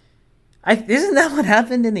 Because isn't that what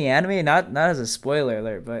happened in the anime? Not as a spoiler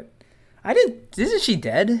alert, but isn't she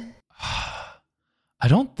dead? I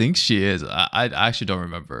don't think she is. I actually don't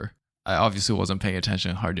remember. I obviously wasn't paying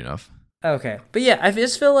attention hard enough. Okay, but yeah, I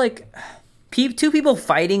just feel like two people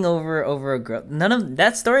fighting over a girl. None of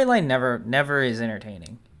that storyline never is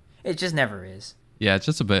entertaining. It just never is. Yeah, it's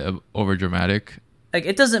just a bit over dramatic. Like,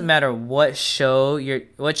 it doesn't matter what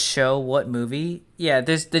what movie. Yeah,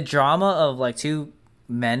 there's the drama of like two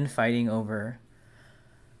men fighting over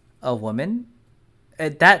a woman.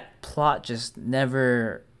 That plot just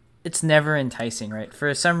never. It's never enticing, right?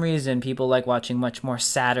 For some reason, people like watching much more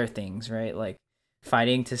sadder things, right? Like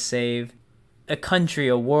fighting to save a country,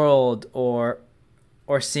 a world, or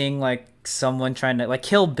or seeing like someone trying to like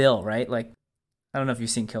Kill Bill, right? Like I don't know if you've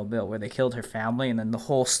seen Kill Bill, where they killed her family, and then the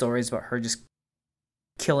whole story is about her just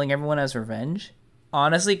killing everyone as revenge.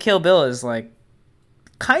 Honestly, Kill Bill is like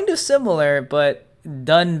kind of similar, but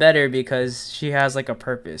done better because she has like a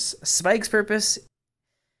purpose. Spike's purpose,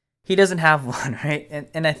 he doesn't have one, right?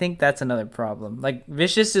 And I think that's another problem. Like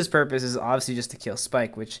Vicious's purpose is obviously just to kill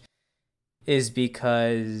Spike, which is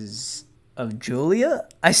because of Julia.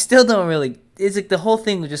 I still don't really. It's like the whole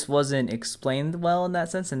thing just wasn't explained well in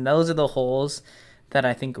that sense, and those are the holes that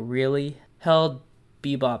I think really held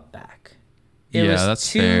Bebop back. It Yeah, was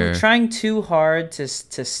that's fair. trying too hard to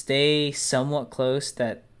stay somewhat close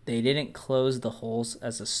that they didn't close the holes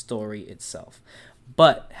as a story itself.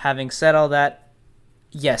 But having said all that,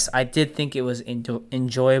 yes, I did think it was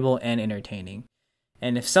enjoyable and entertaining.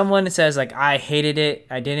 And if someone says like I hated it,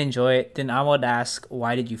 I didn't enjoy it, then I would ask,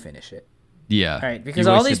 why did you finish it? Yeah. Right? Because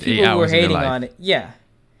You all these wasted eight people who were hours of your hating life. on it, yeah,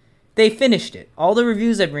 they finished it. All the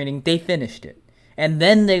reviews I'm reading, they finished it. And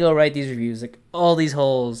then they go write these reviews like all these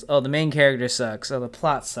holes. Oh, the main character sucks. Oh, the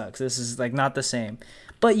plot sucks. This is like not the same.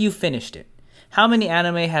 But you finished it. How many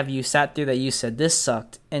anime have you sat through that you said this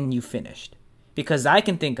sucked and you finished? Because I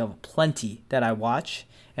can think of plenty that I watch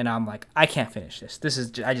and I'm like, I can't finish this.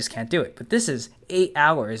 I just can't do it. But this is 8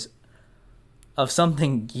 hours of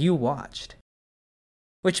something you watched,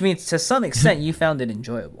 which means to some extent you found it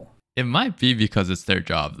enjoyable. It might be because it's their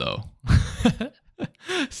job though.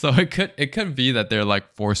 So it could be that they're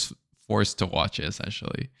like forced to watch it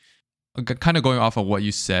essentially. Kind of going off of what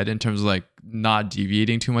you said in terms of like not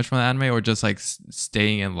deviating too much from the anime or just like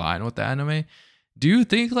staying in line with the anime. Do you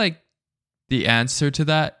think like the answer to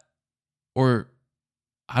that, or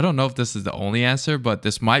I don't know if this is the only answer, but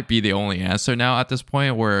this might be the only answer now at this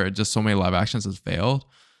point where just so many live actions has failed.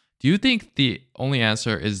 Do you think the only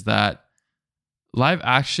answer is that live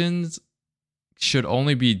actions should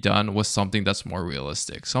only be done with something that's more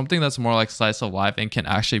realistic, something that's more like slice of life and can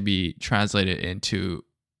actually be translated into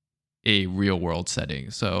a real world setting?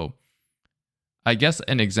 So I guess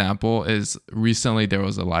an example is recently there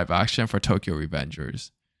was a live action for Tokyo Revengers.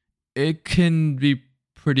 It can be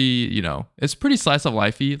pretty, it's pretty slice of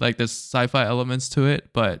lifey, like there's sci-fi elements to it,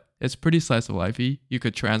 but it's pretty slice of lifey. You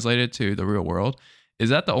could translate it to the real world. Is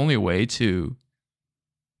that the only way to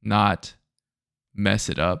not mess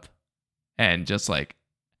it up and just like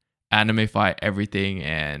animify everything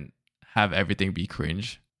and have everything be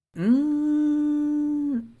cringe?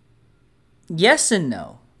 Yes and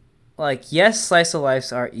no. Like, yes, slice of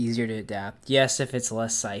lives are easier to adapt. Yes, if it's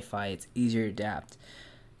less sci-fi, it's easier to adapt.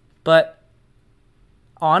 But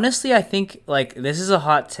honestly, I think, like, this is a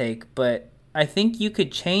hot take, but I think you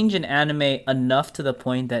could change an anime enough to the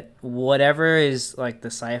point that whatever is, like, the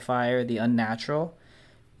sci-fi or the unnatural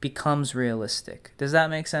becomes realistic. Does that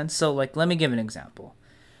make sense? So, like, let me give an example.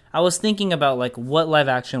 I was thinking about, like, what live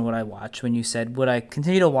action would I watch when you said, would I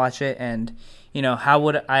continue to watch it, and, how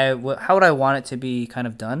would I want it to be kind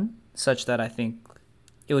of done such that I think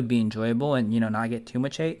it would be enjoyable and, not get too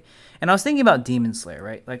much hate. And I was thinking about Demon Slayer,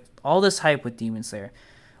 right? Like, all this hype with Demon Slayer.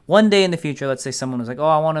 One day in the future, let's say someone was like, oh,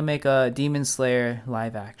 I want to make a Demon Slayer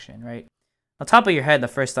live action, right? On top of your head, the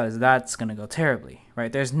first thought is that's going to go terribly,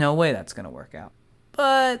 right? There's no way that's going to work out.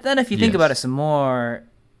 But then if you think about it some more,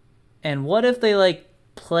 and what if they, like,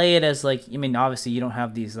 play it as, like, obviously you don't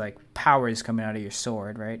have these, like, powers coming out of your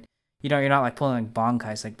sword, right? You're not, like, pulling, like,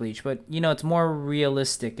 bankais like Bleach, but, it's more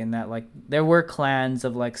realistic in that, like, there were clans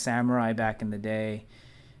of, like, samurai back in the day.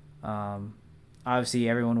 Obviously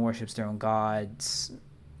everyone worships their own gods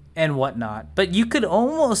and whatnot, but you could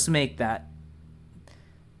almost make that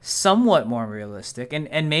somewhat more realistic,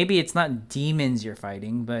 and maybe it's not demons you're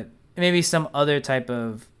fighting, but maybe some other type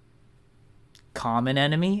of common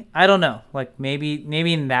enemy. I don't know, like maybe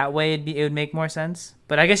in that way it would make more sense.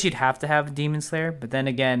 But I guess you'd have to have Demon Slayer. But then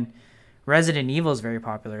again, Resident Evil is very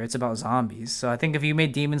popular. It's about zombies, so I think if you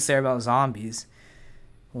made Demon Slayer about zombies,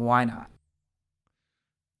 why not?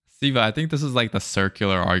 See, but I think this is like the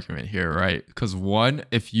circular argument here, right? Because one,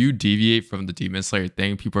 if you deviate from the Demon Slayer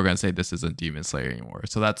thing, people are gonna say this isn't Demon Slayer anymore.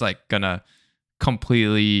 So that's like gonna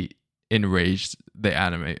completely enrage the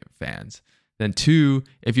anime fans. Then two,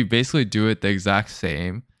 if you basically do it the exact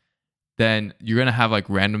same, then you're gonna have like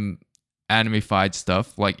random anime-fied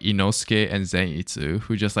stuff like Inosuke and Zenitsu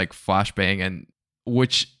who just like flashbang, and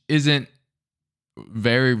which isn't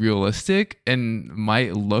very realistic and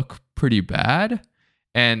might look pretty bad.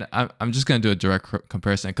 And I'm just gonna do a direct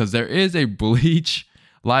comparison because there is a Bleach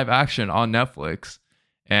live action on Netflix,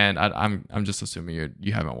 and I'm just assuming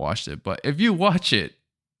you haven't watched it. But if you watch it,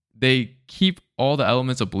 they keep all the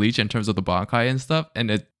elements of Bleach in terms of the Bankai and stuff,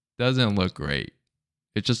 and it doesn't look great.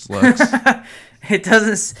 It just looks It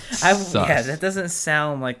doesn't. Yeah, sus. that doesn't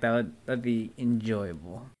sound like that'd be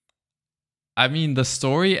enjoyable. I mean, the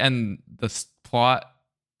story and the plot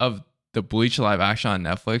of the Bleach live action on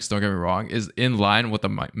Netflix, don't get me wrong, is in line with the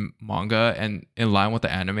manga and in line with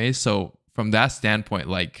the anime. So from that standpoint,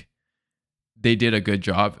 like they did a good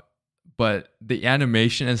job, but the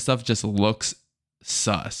animation and stuff just looks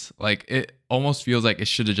sus. Like it almost feels like it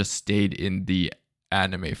should have just stayed in the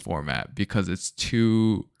anime format because it's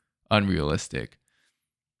too unrealistic.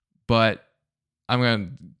 But I'm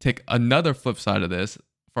gonna take another flip side of this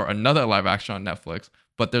for another live action on Netflix.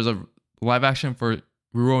 But there's a live action for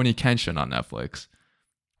Rurouni Kenshin on Netflix,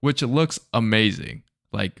 which looks amazing.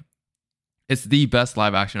 Like it's the best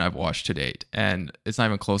live action I've watched to date, and it's not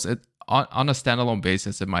even close. It on a standalone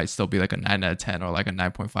basis, it might still be like a 9 out of 10 or like a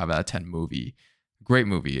 9.5 out of 10 movie. Great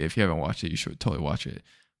movie. If you haven't watched it, you should totally watch it.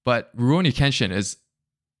 But Rurouni Kenshin is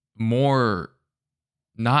more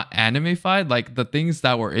not animified. Like the things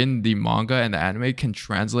that were in the manga and the anime can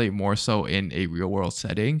translate more so in a real world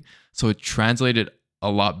setting. So it translated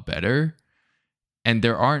a lot better. And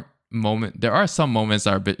there are some moments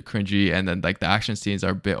that are a bit cringy, and then like the action scenes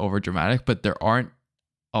are a bit over dramatic, but there aren't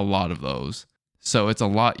a lot of those. So it's a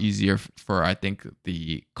lot easier for I think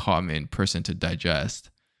the common person to digest.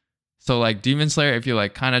 So like Demon Slayer, if you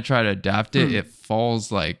like kind of try to adapt it, it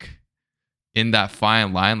falls like in that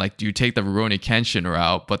fine line. Like, do you take the Rurouni Kenshin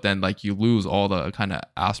route, but then like you lose all the kind of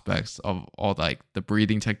aspects of all like the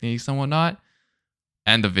breathing techniques and whatnot,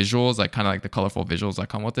 and the visuals, like kind of like the colorful visuals that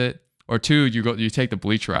come with it? Or two, you take the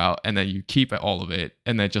Bleach route and then you keep all of it,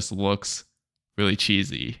 and it just looks really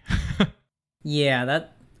cheesy. Yeah,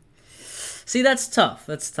 that's tough.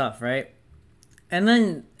 That's tough, right? And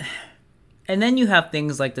then you have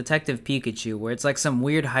things like Detective Pikachu, where it's like some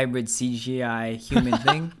weird hybrid CGI human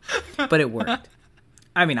thing, but it worked.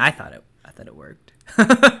 I mean, I thought it worked.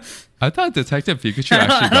 I thought Detective Pikachu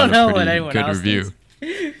actually got a pretty good review.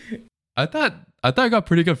 I thought it got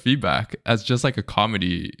pretty good feedback as just like a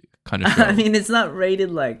comedy kind of show. I mean, it's not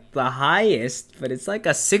rated like the highest, but it's like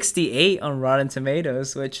a 68 on Rotten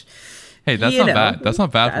Tomatoes, which hey, that's not bad. That's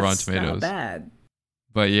not bad for Rotten that's Tomatoes. not bad.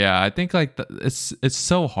 But yeah, I think like it's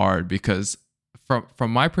so hard because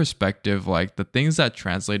from my perspective, like the things that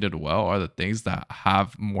translated well are the things that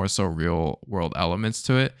have more so real world elements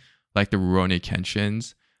to it, like the Rurouni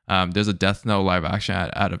Kenshins. There's a Death Note live action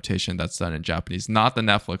adaptation that's done in Japanese, not the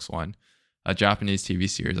Netflix one, a Japanese TV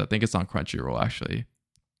series. I think it's on Crunchyroll actually,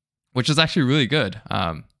 which is actually really good.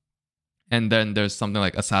 And then there's something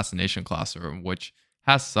like Assassination Classroom, which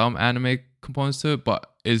has some anime components to it,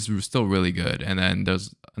 but is still really good. And then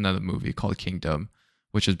there's another movie called Kingdom,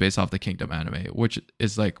 which is based off the Kingdom anime, which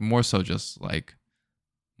is like more so just like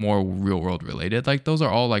more real world related. Like those are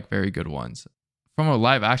all like very good ones. From a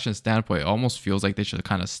live action standpoint, it almost feels like they should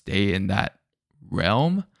kind of stay in that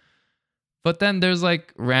realm. But then there's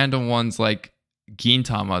like random ones like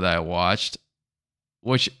Gintama that I watched,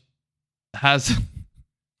 which has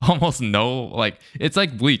almost no like, it's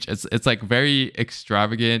like Bleach. It's like very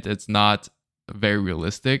extravagant. It's not very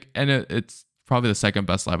realistic, and it's probably the second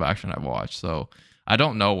best live action I've watched. So I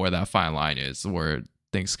don't know where that fine line is where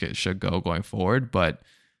things should go going forward. But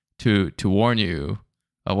to warn you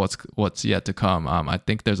of what's yet to come, I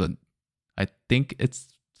think it's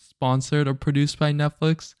sponsored or produced by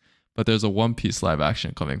Netflix, but there's a One Piece live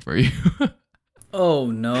action coming for you. Oh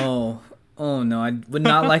no. Oh no, I would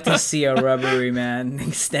not like to see a rubbery man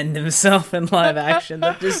extend himself in live action.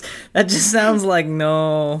 That just sounds like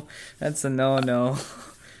no. That's a no.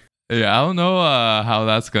 Yeah, I don't know how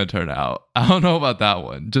that's gonna turn out. I don't know about that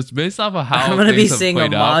one. Just based off of how I'm gonna be things have seeing a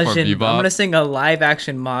played out for Majin. Bebop. I'm gonna sing a live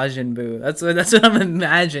action Majin Buu. That's what I'm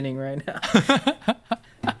imagining right now.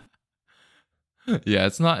 Yeah,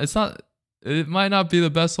 it's not. It might not be the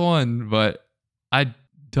best one, but I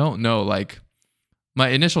don't know. Like my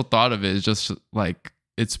initial thought of it is just like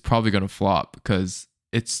it's probably gonna flop because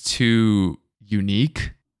it's too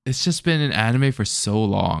unique. It's just been an anime for so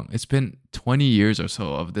long. It's been 20 years or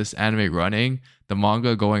so of this anime running, the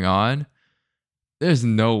manga going on. There's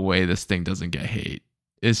no way this thing doesn't get hate.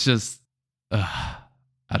 It's just, I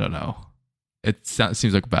don't know. It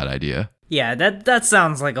seems like a bad idea. Yeah, that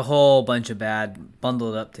sounds like a whole bunch of bad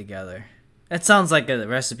bundled up together. That sounds like a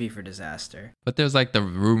recipe for disaster. But there's like the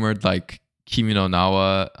rumored like Kimi no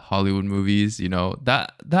Nawa Hollywood movies, you know,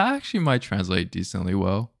 that actually might translate decently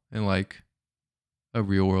well in like a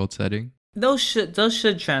real world setting. Those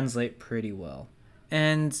should translate pretty well.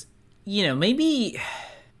 And you know, maybe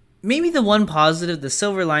the one positive, the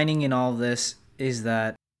silver lining in all of this is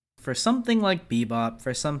that for something like Bebop,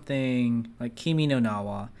 for something like Kimi no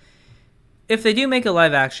Nawa, if they do make a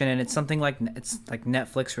live action and it's something like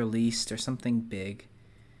Netflix released or something big,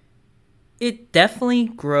 it definitely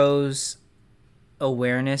grows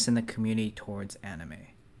awareness in the community towards anime.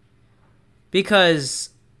 Because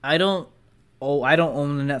I don't own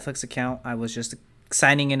a Netflix account. I was just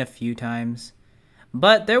signing in a few times.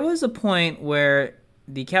 But there was a point where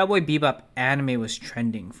the Cowboy Bebop anime was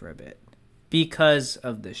trending for a bit because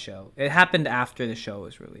of the show. It happened after the show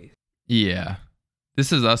was released. Yeah.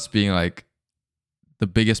 This is us being like the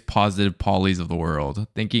biggest positive polys of the world,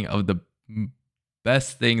 thinking of the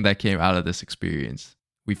best thing that came out of this experience.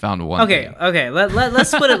 We found one. Okay.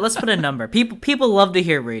 Let's put a number. People love to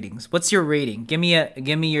hear ratings. What's your rating? Give me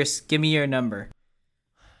your number.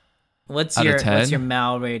 What's your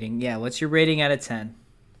Mal rating? Yeah, what's your rating out of 10?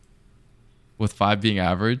 With 5 being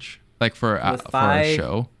average, like for a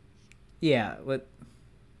show. Yeah,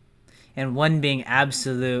 and 1 being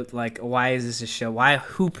absolute. Like, why is this a show?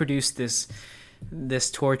 Who produced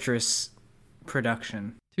this torturous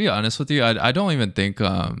production? To be honest with you, I don't even think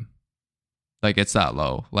like it's that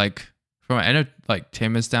low. Like from an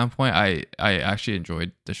entertainment standpoint, I actually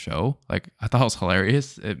enjoyed the show. Like I thought it was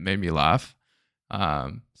hilarious. It made me laugh.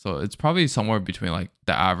 So it's probably somewhere between like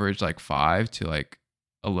the average like 5 to like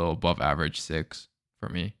a little above average 6 for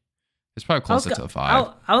me. It's probably closer to a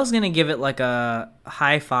 5. I was gonna give it like a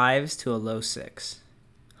high 5s to a low 6.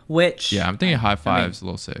 Which I'm thinking high 5s,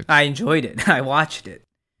 low 6. I enjoyed it. I watched it.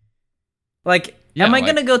 Like, am I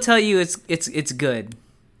gonna go tell you it's good?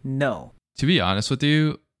 No. To be honest with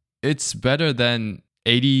you, it's better than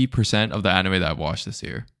 80% of the anime that I've watched this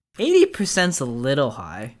year. 80%'s a little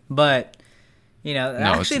high, but no,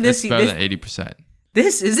 actually it's better than 80%.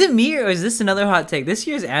 This is it me or is this another hot take? This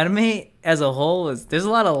year's anime as a whole there's a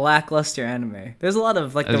lot of lackluster anime. There's a lot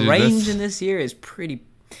of like the range in this year is pretty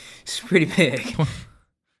big.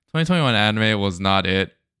 2021 anime was not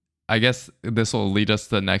it. I guess this will lead us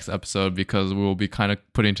to the next episode because we will be kind of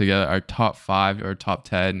putting together our top 5 or top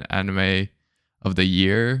 10 anime of the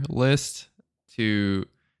year list to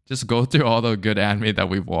just go through all the good anime that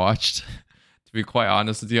we've watched. To be quite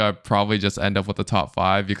honest with you, I'd probably just end up with the top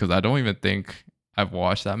 5 because I don't even think I've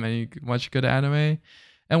watched that much good anime.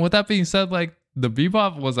 And with that being said, like the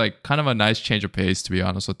Bebop was like kind of a nice change of pace, to be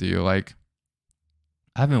honest with you. Like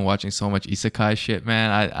I've been watching so much isekai shit,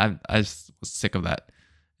 man. I just was sick of that.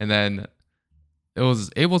 And then it was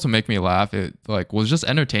able to make me laugh. It like was just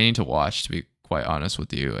entertaining to watch, to be quite honest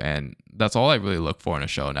with you. And that's all I really look for in a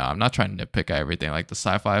show now. I'm not trying to nitpick at everything. Like the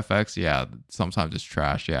sci-fi effects, yeah, sometimes it's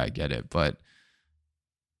trash. Yeah, I get it. But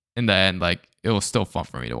in the end, like it was still fun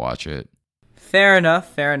for me to watch it. Fair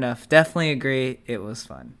enough. Definitely agree. It was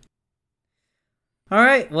fun. All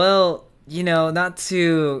right. Well, not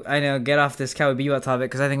to, get off this Cowboy Bebop topic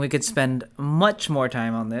because I think we could spend much more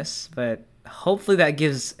time on this, but hopefully that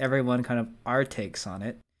gives everyone kind of our takes on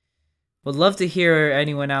it. Would love to hear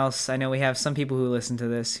anyone else. I know we have some people who listen to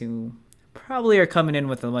this who probably are coming in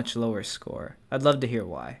with a much lower score. I'd love to hear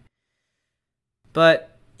why.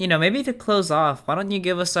 But, maybe to close off, why don't you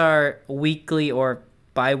give us our weekly or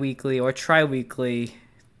bi-weekly or tri-weekly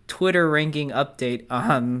Twitter ranking update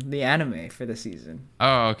on the anime for the season?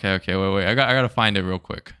 Oh, okay. Wait. I gotta find it real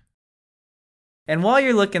quick. And while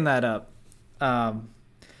you're looking that up,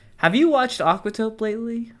 have you watched Aquatope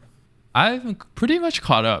lately? I've pretty much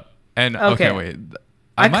caught up. And okay wait.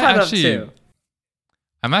 I caught up too.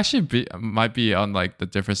 Might be on like the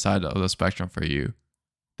different side of the spectrum for you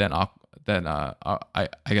than I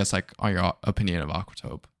guess like on your opinion of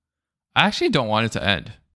Aquatope. I actually don't want it to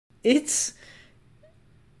end. It's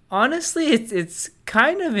honestly it's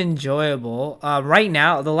kind of enjoyable. Right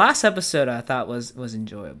now, the last episode I thought was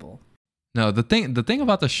enjoyable. No, the thing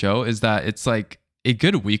about the show is that it's like a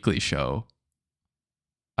good weekly show.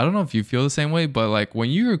 I don't know if you feel the same way, but like when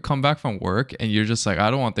you come back from work and you're just like, I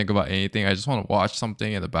don't want to think about anything. I just want to watch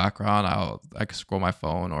something in the background. I can scroll my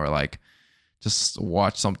phone or like just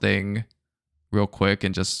watch something real quick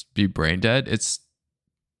and just be brain dead. It's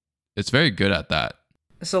very good at that.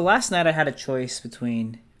 So last night I had a choice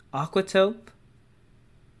between Aquatope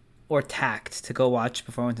or Tact to go watch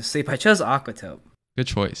before I went to sleep. I chose Aquatope. Good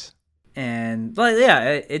choice. But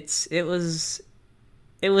yeah, it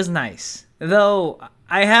was nice. Though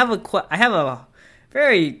I have a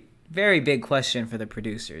very, very big question for the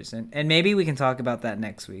producers, and maybe we can talk about that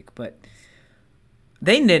next week. But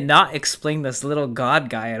they did not explain this little god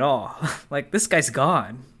guy at all. Like this guy's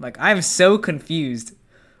gone. Like I'm so confused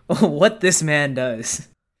what this man does.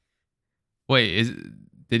 Wait,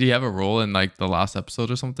 did he have a role in like the last episode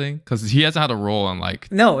or something? Because he hasn't had a role in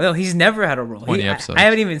like no, he's never had a role. 20 episodes. I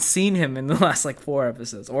haven't even seen him in the last like 4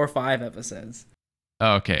 episodes or 5 episodes.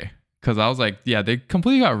 Oh, okay. Because I was like, yeah, they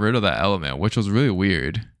completely got rid of that element, which was really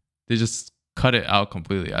weird. They just cut it out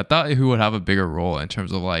completely. I thought he would have a bigger role in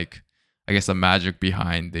terms of like, I guess the magic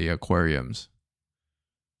behind the aquariums.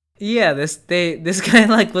 Yeah, this guy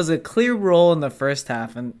like was a clear role in the first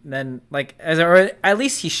half, and then like or at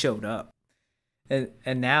least he showed up.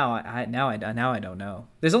 And now I don't know.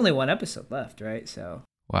 There's only one episode left, right? So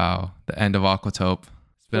Wow, the end of Aquatope.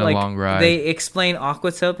 It's been like, a long ride. they explain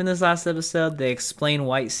Aquatope in this last episode. They explain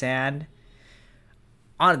White Sand.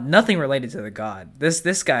 On nothing related to the god.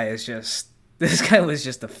 This guy was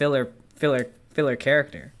just a filler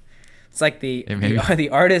character. It's like the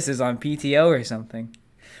artist is on PTO or something.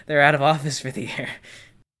 They're out of office for the year.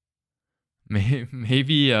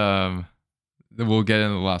 Maybe we'll get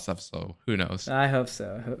in the last episode. Who knows? I hope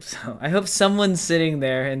so. I hope someone's sitting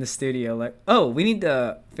there in the studio like, oh, we need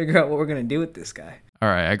to figure out what we're gonna do with this guy. All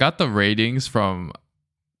right, I got the ratings from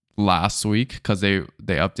last week because they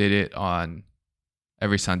update it on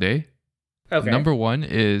every Sunday. Okay. Number 1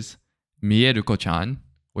 is Mieruko-chan,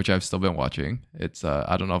 which I've still been watching. It's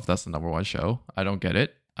I don't know if that's the number 1 show. I don't get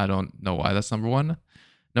it. I don't know why that's number 1.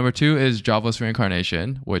 Number 2 is Jobless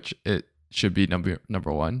Reincarnation, which it should be number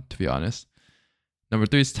 1, to be honest. Number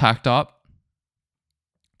 3 is Tactop.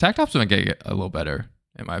 Tactop's gonna get a little better,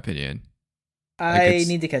 in my opinion. I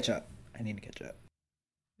need to catch up.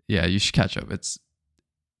 Yeah, you should catch up.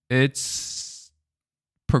 It's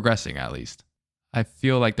progressing at least. I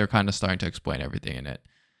feel like they're kind of starting to explain everything in it.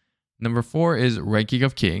 Number 4 is Ranking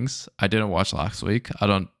of Kings. I didn't watch last week. I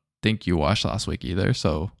don't think you watched last week either,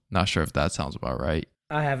 so not sure if that sounds about right.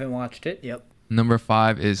 I haven't watched it. Yep. Number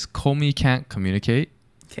 5 is Komi Can't Communicate,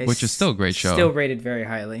 which is still a great show. Still rated very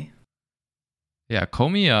highly. Yeah,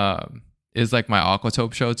 Komi is like my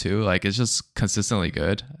Aquatope show too. Like it's just consistently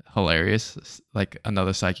good, hilarious, like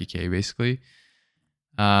another Psyche K basically.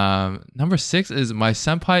 Number 6 is My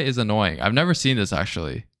Senpai is Annoying. I've never seen this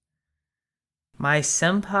actually. My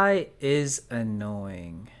Senpai is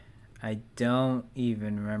Annoying. I don't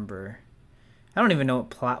even remember. I don't even know what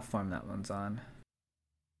platform that one's on.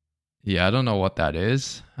 Yeah, I don't know what that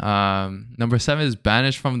is. Number 7 is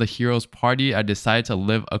Banished from the Hero's Party. I decided to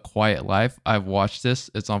live a quiet life. I've watched this.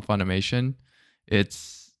 It's on Funimation.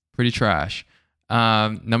 It's pretty trash.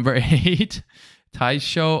 Number 8,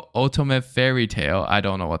 Taisho Otome Fairy Tale. I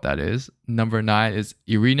don't know what that is. Number 9 is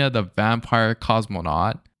Irina the Vampire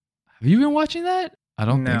Cosmonaut. Have you been watching that? I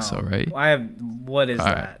don't think so, right? What is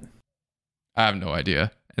that? Right. I have no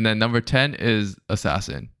idea. And then number 10 is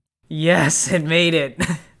Assassin. Yes, it made it.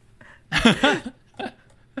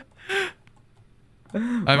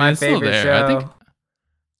 My favorite show.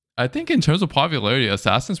 I think in terms of popularity,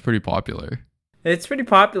 Assassin's pretty popular. It's pretty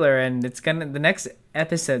popular, and the next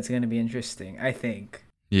episode's gonna be interesting, I think.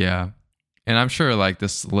 Yeah. And I'm sure like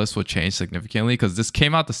this list will change significantly because this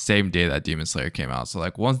came out the same day that Demon Slayer came out. So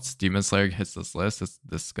like once Demon Slayer hits this list, this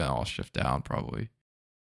is gonna all shift down probably.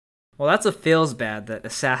 Well, that's what feels bad, that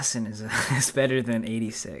Assassin is better than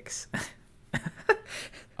 86.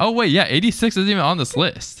 Oh wait, yeah, 86 isn't even on this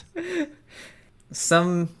list.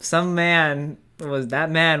 Some man was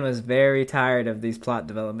very tired of these plot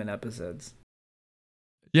development episodes.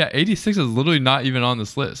 Yeah, 86 is literally not even on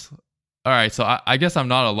this list. All right, so I guess I'm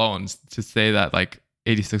not alone to say that like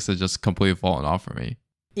 86 has just completely fallen off for me.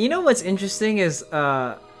 You know what's interesting is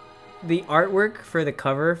the artwork for the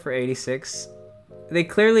cover for 86. They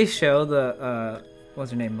clearly show the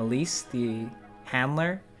what's her name, Melise, the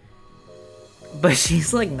handler, but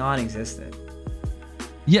she's like non-existent.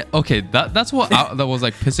 Yeah, okay, that's what that was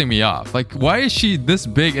like pissing me off. Like, why is she this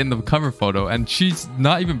big in the cover photo and she's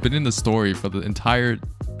not even been in the story for the entire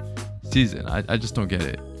season? I just don't get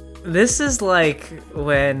it. This is like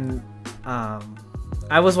when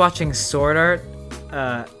I was watching Sword Art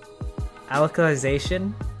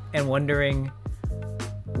Alicization and wondering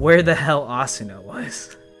where the hell Asuna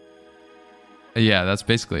was. Yeah, that's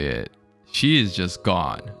basically it. She is just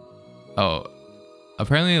gone. Oh,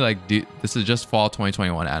 apparently like this is just fall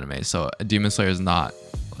 2021 anime, so Demon Slayer is not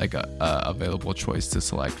like a available choice to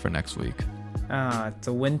select for next week. It's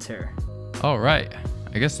a winter. All right,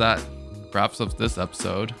 I guess that wraps up this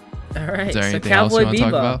episode. All right, is there so anything else you Cowboy want to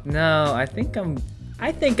talk Bebop. about? No, I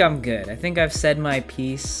think I'm good. I think I've said my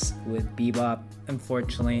piece with Bebop.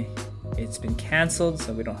 Unfortunately, it's been canceled,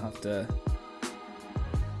 so we don't have to,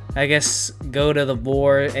 I guess, go to the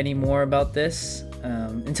bore anymore about this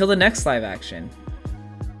until the next live action.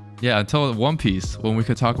 Yeah, until One Piece, when we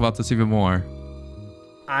could talk about this even more.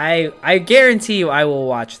 I guarantee you I will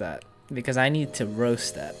watch that because I need to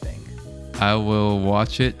roast that thing. I will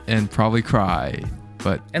watch it and probably cry,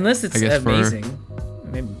 but unless it's amazing.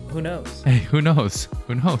 Maybe, who knows? Hey, who knows?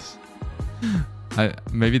 Who knows?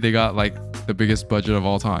 Maybe they got like the biggest budget of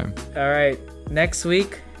all time. All right, next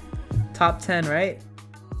week, top 10, right?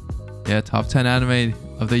 Yeah, top 10 anime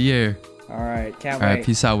of the year. All right, can't All wait. right,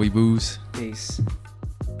 peace out, weeboos. Peace.